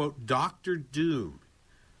 quote-unquote, Dr. Doom.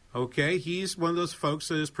 Okay? He's one of those folks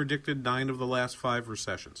that has predicted 9 of the last 5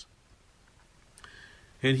 recessions.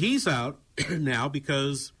 And he's out now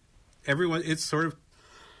because it's sort of,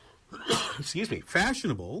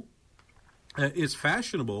 fashionable. It's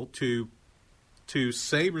fashionable to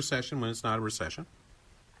say recession when it's not a recession.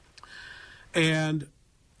 And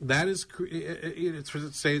that is, it's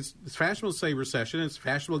fashionable to say recession. It's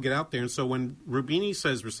fashionable to get out there. And so when Roubini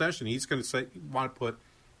says recession, he's going to want to put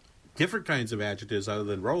different kinds of adjectives other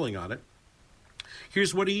than rolling on it.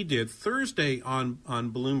 Here's what he did Thursday on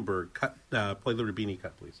Bloomberg. Play the Roubini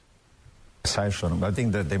cut, please. Recession. I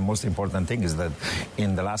think that the most important thing is that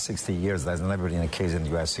in the last 60 years, there's never been a case in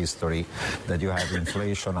U.S. history that you have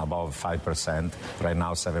inflation above 5%, right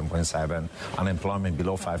now 7.7, unemployment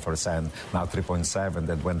below 5%, now 3.7,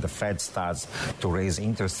 that when the Fed starts to raise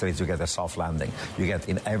interest rates, you get a soft landing. You get,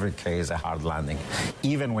 in every case, a hard landing.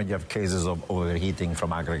 Even when you have cases of overheating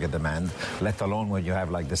from aggregate demand, let alone when you have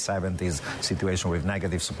like the 70s situation with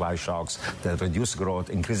negative supply shocks that reduce growth,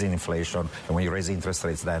 increasing inflation, and when you raise interest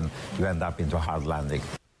rates, then you end up into a hard landing.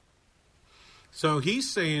 So he's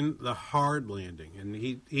saying the hard landing, and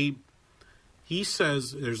he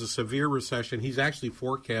says there's a severe recession. He's actually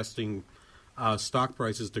forecasting stock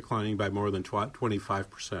prices declining by more than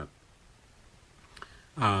 25%.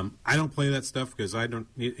 I don't play that stuff because I don't.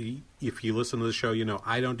 If you listen to the show, you know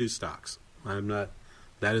I don't do stocks. I'm not.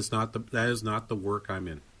 That is not the work I'm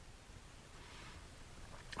in.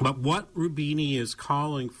 But what Roubini is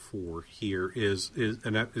calling for here is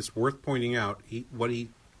and it's worth pointing out. Let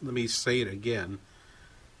me say it again.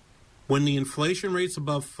 When the inflation rate's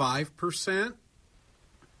above 5%,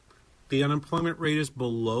 the unemployment rate is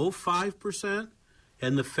below 5%,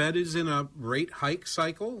 and the Fed is in a rate hike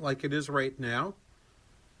cycle like it is right now,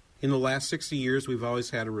 in the last 60 years, we've always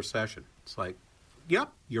had a recession. It's like,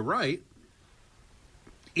 yep, you're right.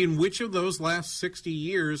 In which of those last 60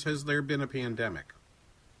 years has there been a pandemic?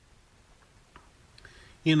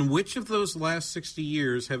 In which of those last 60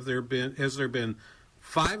 years has there been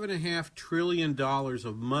 $5.5 trillion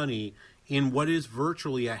of money in what is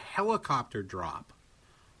virtually a helicopter drop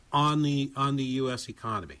on the U.S.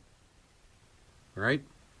 economy? Right?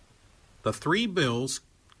 The 3 bills,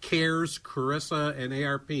 CARES, CRISA, and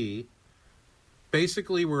ARP,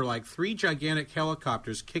 basically were like 3 gigantic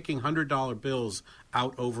helicopters kicking $100 bills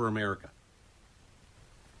out over America.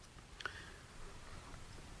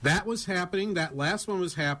 That was happening. That last one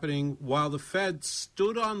was happening while the Fed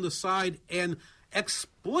stood on the side and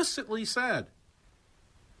explicitly said,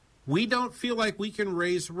 we don't feel like we can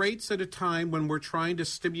raise rates at a time when we're trying to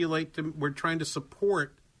stimulate them. We're trying to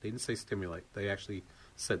support. They didn't say stimulate. They actually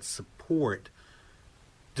said support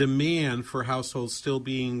demand for households still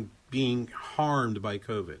being harmed by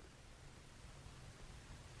COVID.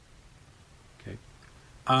 Okay.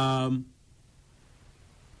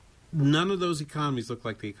 None of those economies look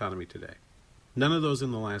like the economy today. None of those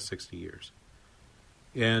in the last 60 years.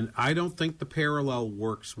 And I don't think the parallel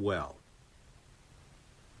works well.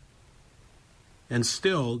 And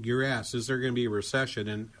still, you're asked, is there going to be a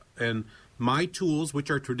recession? And my tools, which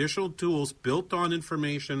are traditional tools built on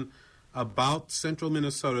information about central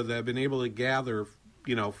Minnesota that I've been able to gather,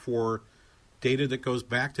 for data that goes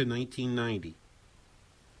back to 1990,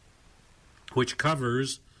 which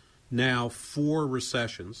covers now 4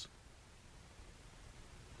 recessions,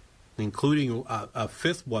 including a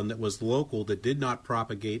 5th one that was local that did not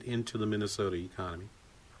propagate into the Minnesota economy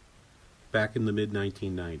back in the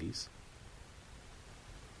mid-1990s.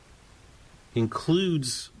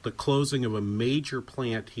 Includes the closing of a major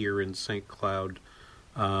plant here in St. Cloud,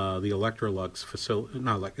 the Electrolux facility.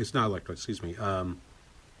 It's not Electrolux, excuse me. Oh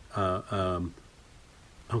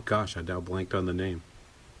gosh, I now blanked on the name.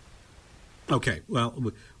 Okay,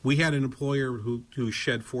 well, we had an employer who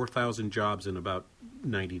shed 4,000 jobs in about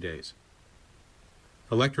 90 days.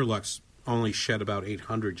 Electrolux only shed about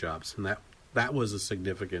 800 jobs, and that was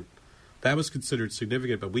considered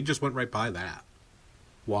significant, but we just went right by that.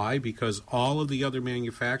 Why? Because all of the other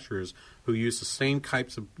manufacturers who use the same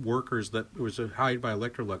types of workers that was hired by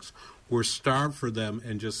Electrolux were starved for them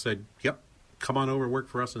and just said, yep, come on over and work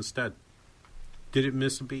for us instead. Didn't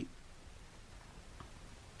miss a beat.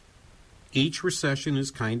 Each recession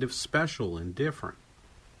is kind of special and different.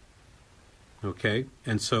 Okay?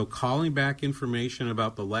 And so calling back information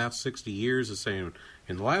about the last 60 years is saying,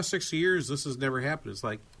 in the last 60 years, this has never happened. It's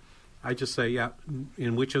like, I just say, yeah,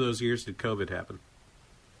 in which of those years did COVID happen?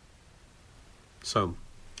 So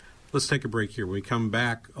let's take a break here. When we come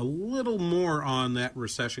back, a little more on that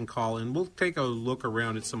recession call, and we'll take a look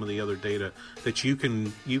around at some of the other data that you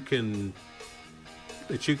can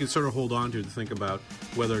sort of hold on to think about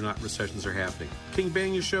whether or not recessions are happening. King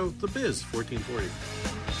Banya Show, The Biz, 1440.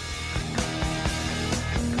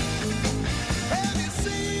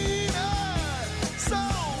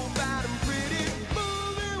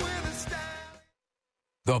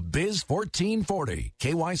 The Biz 1440,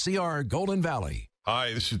 KYCR, Golden Valley.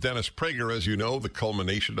 Hi, this is Dennis Prager. As you know, the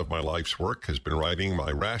culmination of my life's work has been writing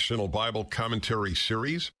my Rational Bible Commentary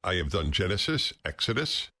series. I have done Genesis,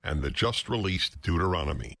 Exodus, and the just-released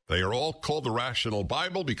Deuteronomy. They are all called the Rational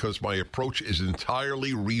Bible because my approach is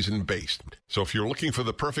entirely reason-based. So if you're looking for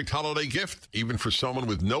the perfect holiday gift, even for someone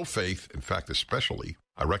with no faith, in fact, especially,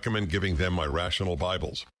 I recommend giving them my Rational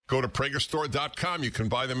Bibles. Go to PragerStore.com. You can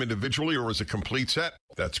buy them individually or as a complete set.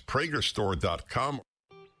 That's PragerStore.com.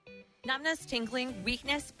 Numbness, tingling,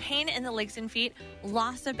 weakness, pain in the legs and feet,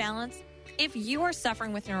 loss of balance. If you are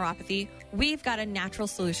suffering with neuropathy, we've got a natural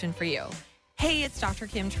solution for you. Hey, it's Dr.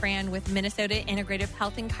 Kim Tran with Minnesota Integrative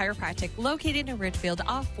Health and Chiropractic, located in Ridgefield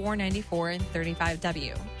off 494 and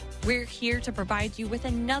 35W. We're here to provide you with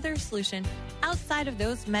another solution outside of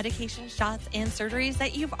those medication shots and surgeries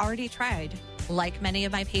that you've already tried. Like many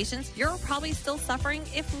of my patients, you're probably still suffering,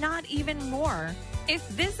 if not even more. If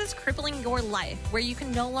this is crippling your life, where you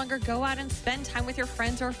can no longer go out and spend time with your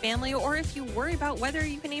friends or family, or if you worry about whether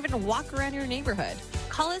you can even walk around your neighborhood,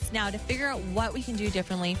 call us now to figure out what we can do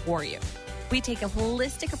differently for you. We take a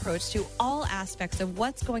holistic approach to all aspects of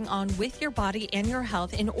what's going on with your body and your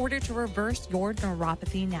health in order to reverse your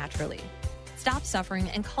neuropathy naturally. Stop suffering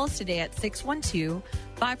and call us today at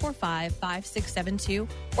 612-545-5672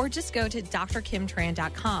 or just go to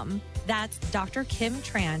drkimtran.com. That's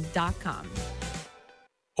drkimtran.com.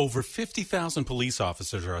 Over 50,000 police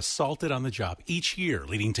officers are assaulted on the job each year,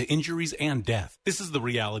 leading to injuries and death. This is the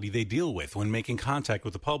reality they deal with when making contact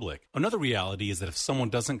with the public. Another reality is that if someone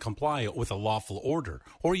doesn't comply with a lawful order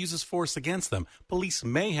or uses force against them, police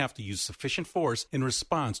may have to use sufficient force in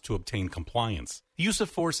response to obtain compliance. The use of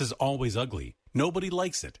force is always ugly. Nobody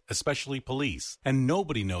likes it, especially police, and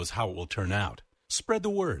nobody knows how it will turn out. Spread the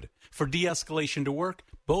word. For de-escalation to work,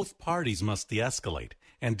 both parties must de-escalate.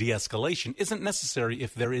 And de-escalation isn't necessary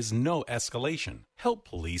if there is no escalation. Help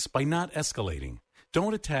police by not escalating.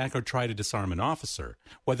 Don't attack or try to disarm an officer.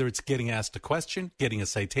 Whether it's getting asked a question, getting a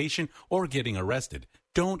citation, or getting arrested,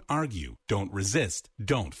 don't argue, don't resist,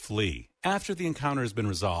 don't flee. After the encounter has been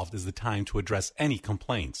resolved is the time to address any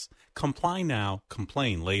complaints. Comply now,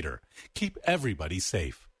 complain later. Keep everybody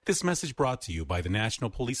safe. This message brought to you by the National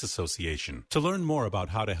Police Association. To learn more about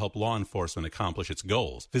how to help law enforcement accomplish its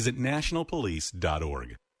goals, visit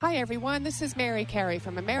nationalpolice.org. Hi, everyone. This is Mary Carey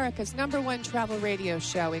from America's #1 travel radio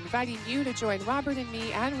show, inviting you to join Robert and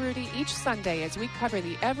me and Rudy each Sunday as we cover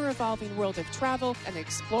the ever-evolving world of travel and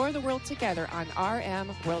explore the world together on RM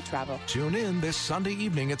World Travel. Tune in this Sunday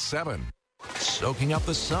evening at 7. Soaking up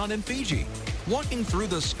the sun in Fiji, walking through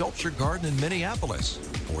the Sculpture Garden in Minneapolis,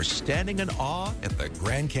 or standing in awe at the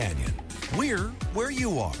Grand Canyon. We're where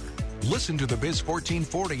you are. Listen to the Biz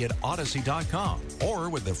 1440 at Odyssey.com or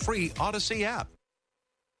with the free Odyssey app.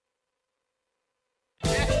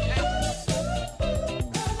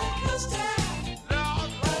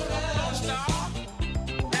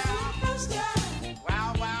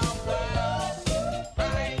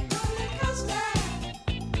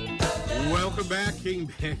 Welcome back, King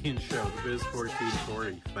Banaian Show, the Biz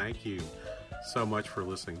 1440. Thank you so much for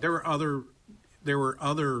listening. There were other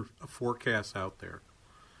forecasts out there.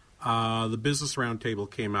 The Business Roundtable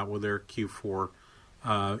came out with their Q4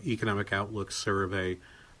 Economic Outlook survey.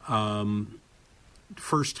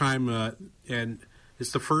 First time, and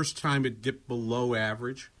it's the first time it dipped below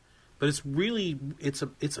average. But it's really it's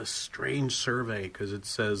a strange survey because it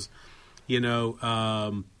says,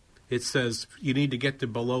 it says you need to get to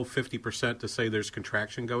below 50% to say there's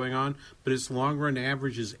contraction going on, but its long run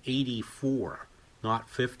average is 84, not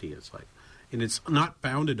 50. It's like, and it's not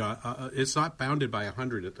bounded. It's not bounded by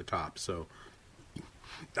 100 at the top. So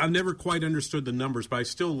I've never quite understood the numbers, but I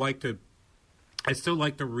still like to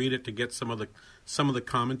read it to get some of the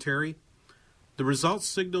commentary. The results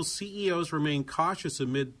signal CEOs remain cautious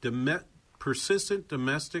amid persistent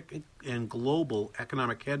domestic and global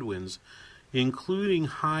economic headwinds, including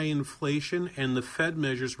high inflation and the Fed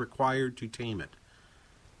measures required to tame it.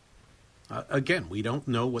 Again, we don't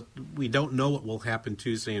know what will happen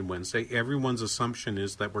Tuesday and Wednesday. Everyone's assumption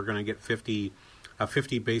is that we're going to get a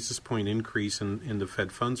 50 basis point increase in the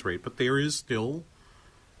Fed funds rate, but there is still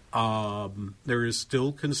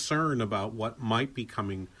concern about what might be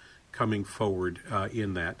coming forward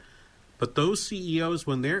in that. But those CEOs,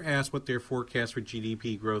 when they're asked what their forecast for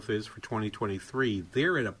GDP growth is for 2023,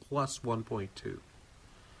 they're at a plus 1.2.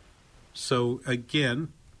 So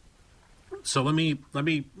again, so you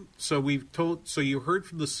heard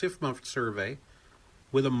from the SIFMA survey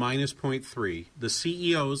with a minus 0.3. The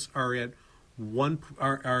CEOs are at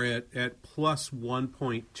plus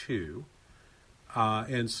 1.2.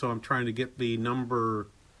 And so I'm trying to get the number.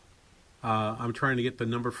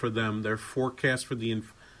 For them. Their forecast for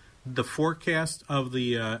the forecast of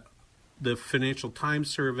the Financial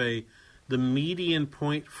Times survey, the median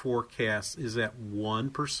point forecast is at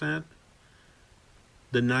 1%.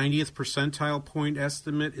 The 90th percentile point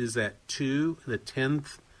estimate is at 2. The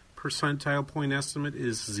 10th percentile point estimate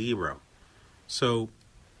is 0. So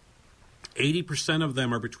 80% of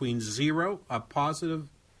them are between 0 and a positive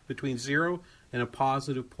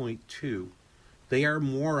 0.2. They are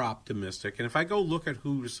more optimistic. And if I go look at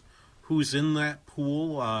who's in that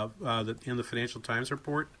pool in the Financial Times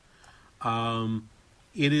report,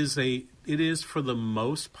 it is for the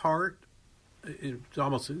most part,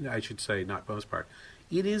 I should say not most part,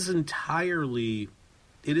 it is entirely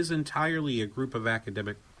a group of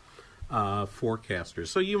academic forecasters.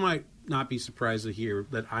 So you might not be surprised to hear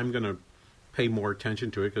that I'm going to pay more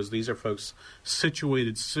attention to it because these are folks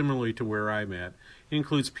situated similarly to where I'm at. It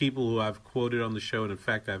includes people who I've quoted on the show, and in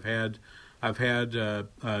fact, I've had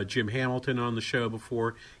Jim Hamilton on the show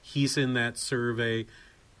before. He's in that survey.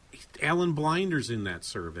 Alan Blinder's in that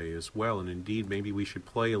survey as well, and indeed, maybe we should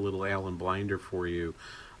play a little Alan Blinder for you.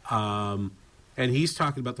 And he's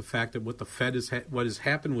talking about the fact that what has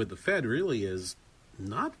happened with the Fed really is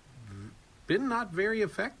not very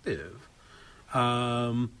effective.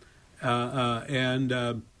 And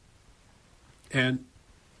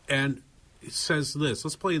it says this.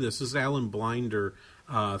 Let's play this. This is Alan Blinder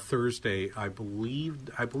Thursday. I believe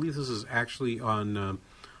this is actually on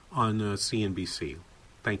CNBC.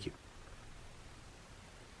 Thank you.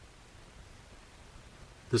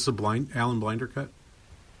 This is a Alan Blinder cut.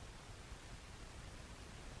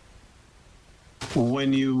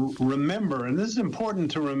 When you remember, and this is important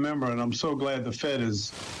to remember, and I'm so glad the Fed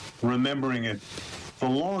is remembering it, the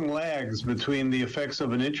long lags between the effects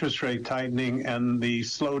of an interest rate tightening and the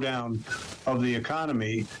slowdown of the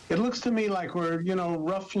economy, it looks to me like we're,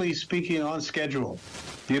 roughly speaking, on schedule.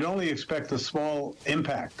 You'd only expect a small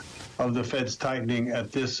impact of the Fed's tightening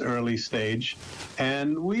at this early stage,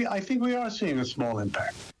 and I think we are seeing a small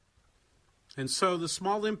impact. And so the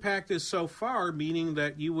small impact is so far, meaning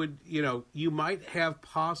that you might have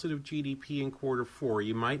positive GDP in quarter four.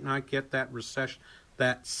 You might not get that recession,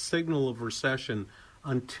 that signal of recession,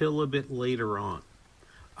 until a bit later on.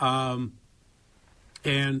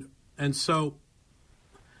 And so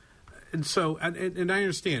And so, and I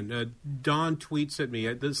understand. Don tweets at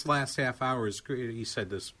me. This last half hour is great. He said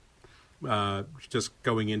this just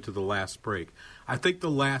going into the last break. I think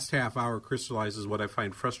the last half hour crystallizes what I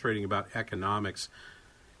find frustrating about economics.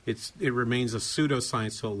 It remains a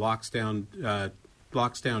pseudoscience till it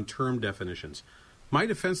locks down term definitions. My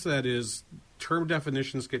defense to that is term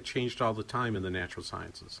definitions get changed all the time in the natural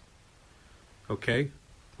sciences. Okay?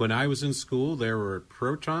 When I was in school, there were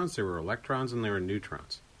protons, there were electrons, and there were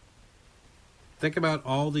neutrons. Think about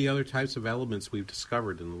all the other types of elements we've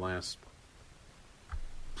discovered in the last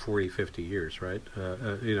 40, 50 years, right?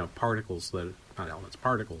 Particles that, not elements,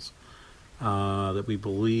 particles that we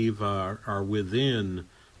believe are within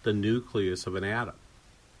the nucleus of an atom.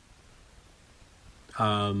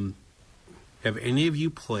 Have any of you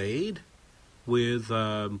played with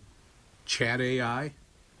Chat AI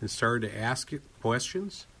and started to ask it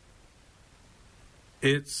questions?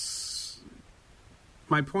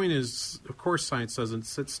 My point is, of course, science doesn't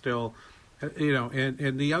sit still.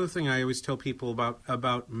 And the other thing I always tell people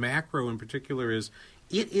about macro in particular is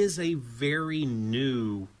it is a very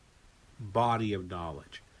new body of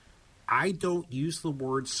knowledge. I don't use the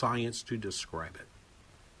word science to describe it.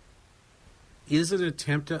 It is an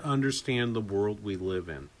attempt to understand the world we live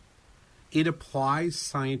in. It applies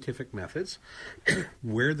scientific methods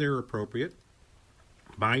where they're appropriate.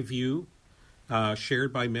 My view,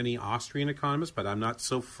 shared by many Austrian economists, but I'm not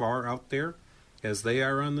so far out there as they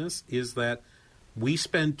are on this, is that we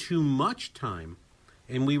spend too much time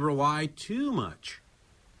and we rely too much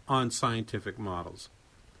on scientific models.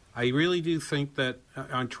 I really do think that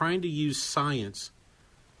on trying to use science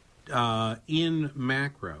in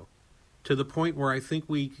macro to the point where I think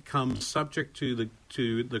we become subject to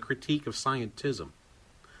the critique of scientism,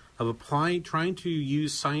 of trying to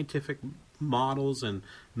use scientific models and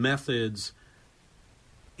methods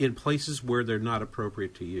in places where they're not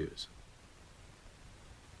appropriate to use.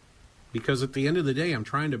 Because at the end of the day, I'm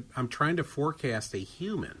trying to forecast a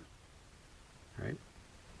human, right?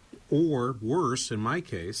 Or worse, in my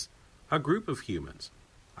case, a group of humans.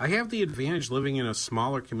 I have the advantage living in a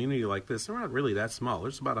smaller community like this. They're not really that small.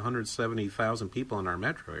 There's about 170,000 people in our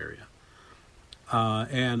metro area.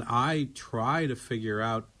 And I try to figure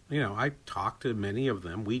out, I talk to many of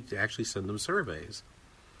them. We actually send them surveys.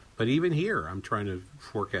 But even here, I'm trying to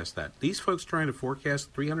forecast that. These folks trying to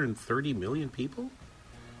forecast 330 million people?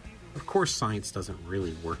 Of course, science doesn't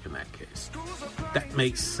really work in that case. That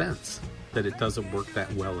makes sense that it doesn't work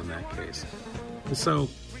that well in that case. And so,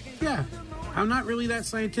 yeah, I'm not really that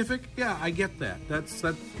scientific. Yeah, I get that. That's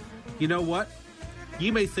you know what?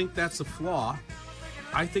 You may think that's a flaw.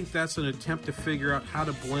 I think that's an attempt to figure out how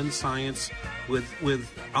to blend science with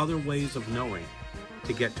other ways of knowing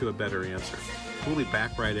to get to a better answer. We'll be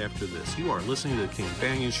back right after this. You are listening to the King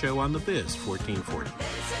Banaian Show on the Biz 1440.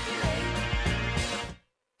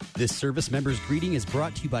 This service member's greeting is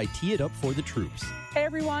brought to you by Tee It Up for the Troops. Hey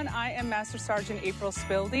everyone, I am Master Sergeant April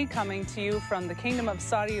Spildy coming to you from the Kingdom of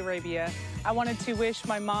Saudi Arabia. I wanted to wish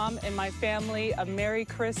my mom and my family a Merry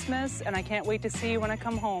Christmas, and I can't wait to see you when I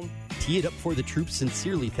come home. Tee It Up for the Troops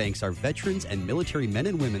sincerely thanks our veterans and military men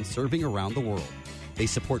and women serving around the world. They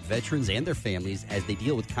support veterans and their families as they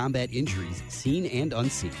deal with combat injuries, seen and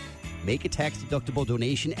unseen. Make a tax-deductible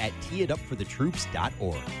donation at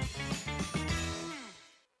teeitupforthetroops.org.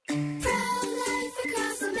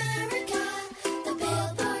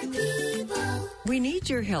 We need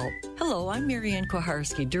your help. Hello, I'm Marianne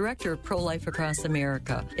Koharski, Director of Pro-Life Across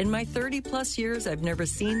America. In my 30-plus years, I've never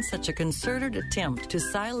seen such a concerted attempt to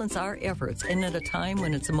silence our efforts and at a time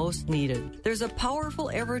when it's most needed. There's a powerful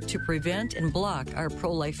effort to prevent and block our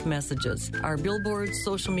pro-life messages. Our billboards,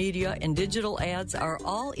 social media, and digital ads are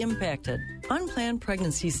all impacted. Unplanned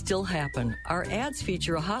pregnancies still happen. Our ads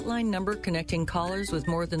feature a hotline number connecting callers with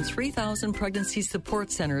more than 3,000 pregnancy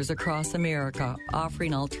support centers across America,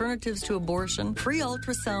 offering alternatives to abortion, free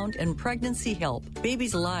ultrasound, and pregnancy help.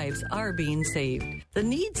 Babies' lives are being saved. The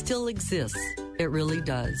need still exists. It really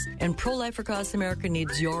does. And Pro-Life Across America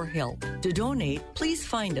needs your help. To donate, please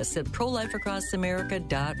find us at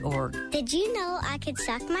prolifeacrossamerica.org. Did you know I could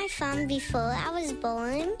suck my thumb before I was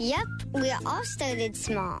born? Yep, we all started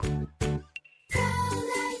small.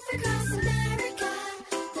 Pro-Life Across America,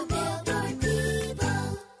 the Billboard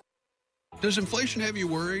people. Does inflation have you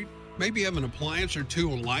worried? Maybe you have an appliance or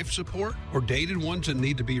two on life support or dated ones that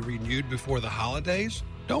need to be renewed before the holidays?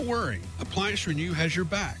 Don't worry, Appliance Renew has your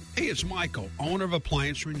back. Hey, it's Michael, owner of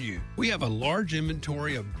Appliance Renew. We have a large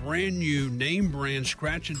inventory of brand new name brand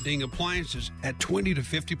scratch and ding appliances at 20 to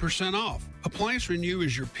 50% off. Appliance Renew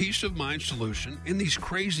is your peace of mind solution in these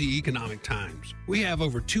crazy economic times. We have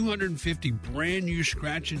over 250 brand new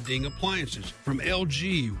scratch and ding appliances from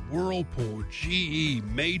LG, Whirlpool, GE,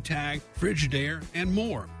 Maytag, Frigidaire, and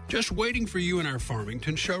more, just waiting for you in our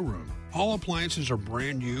Farmington showroom. All appliances are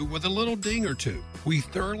brand new with a little ding or two. We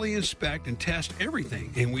thoroughly inspect and test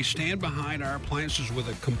everything, and we stand behind our appliances with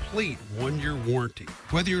a complete 1-year warranty.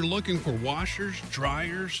 Whether you're looking for washers,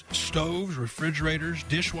 dryers, stoves, refrigerators,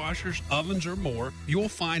 dishwashers, ovens, or more, you'll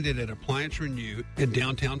find it at Appliance Renew in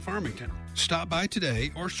downtown Farmington. Stop by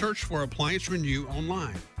today or search for Appliance Renew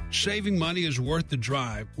online. Saving money is worth the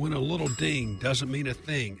drive when a little ding doesn't mean a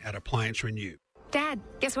thing at Appliance Renew. Dad,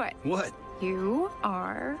 guess what? What? You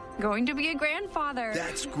are going to be a grandfather.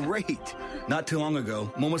 That's great. Not too long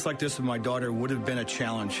ago, moments like this with my daughter would have been a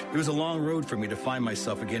challenge. It was a long road for me to find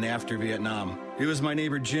myself again after Vietnam. It was my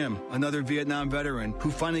neighbor Jim, another Vietnam veteran, who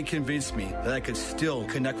finally convinced me that I could still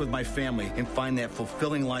connect with my family and find that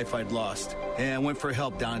fulfilling life I'd lost. And I went for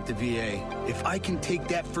help down at the VA. If I can take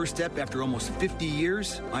that first step after almost 50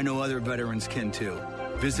 years, I know other veterans can too.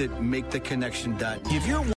 Visit MakeTheConnection.net. If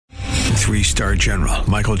you're 3-star General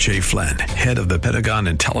Michael J. Flynn, head of the Pentagon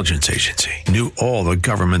Intelligence Agency, knew all the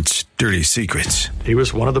government's dirty secrets. He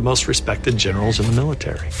was one of the most respected generals in the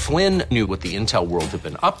military. Flynn knew what the intel world had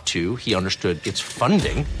been up to. He understood its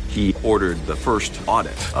funding. He ordered the first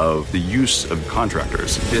audit of the use of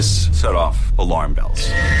contractors. This set off alarm bells.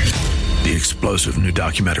 The explosive new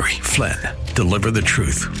documentary, Flynn, Deliver the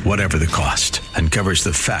Truth, Whatever the Cost, uncovers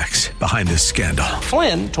the facts behind this scandal.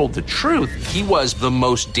 Flynn told the truth. He was the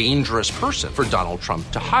most dangerous person for Donald Trump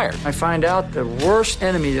to hire. I find out the worst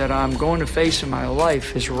enemy that I'm going to face in my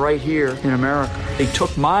life is right here in America. They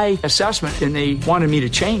took my assessment and they wanted me to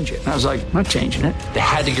change it. And I was like, I'm not changing it. They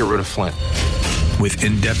had to get rid of Flynn. With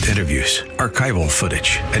in-depth interviews, archival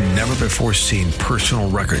footage, and never-before-seen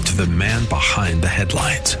personal records of the man behind the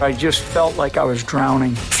headlines. I just felt like I was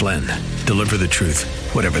drowning. Flynn, Deliver the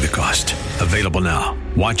Truth, Whatever the Cost. Available now.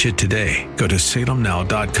 Watch it today. Go to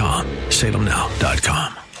salemnow.com.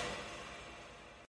 salemnow.com.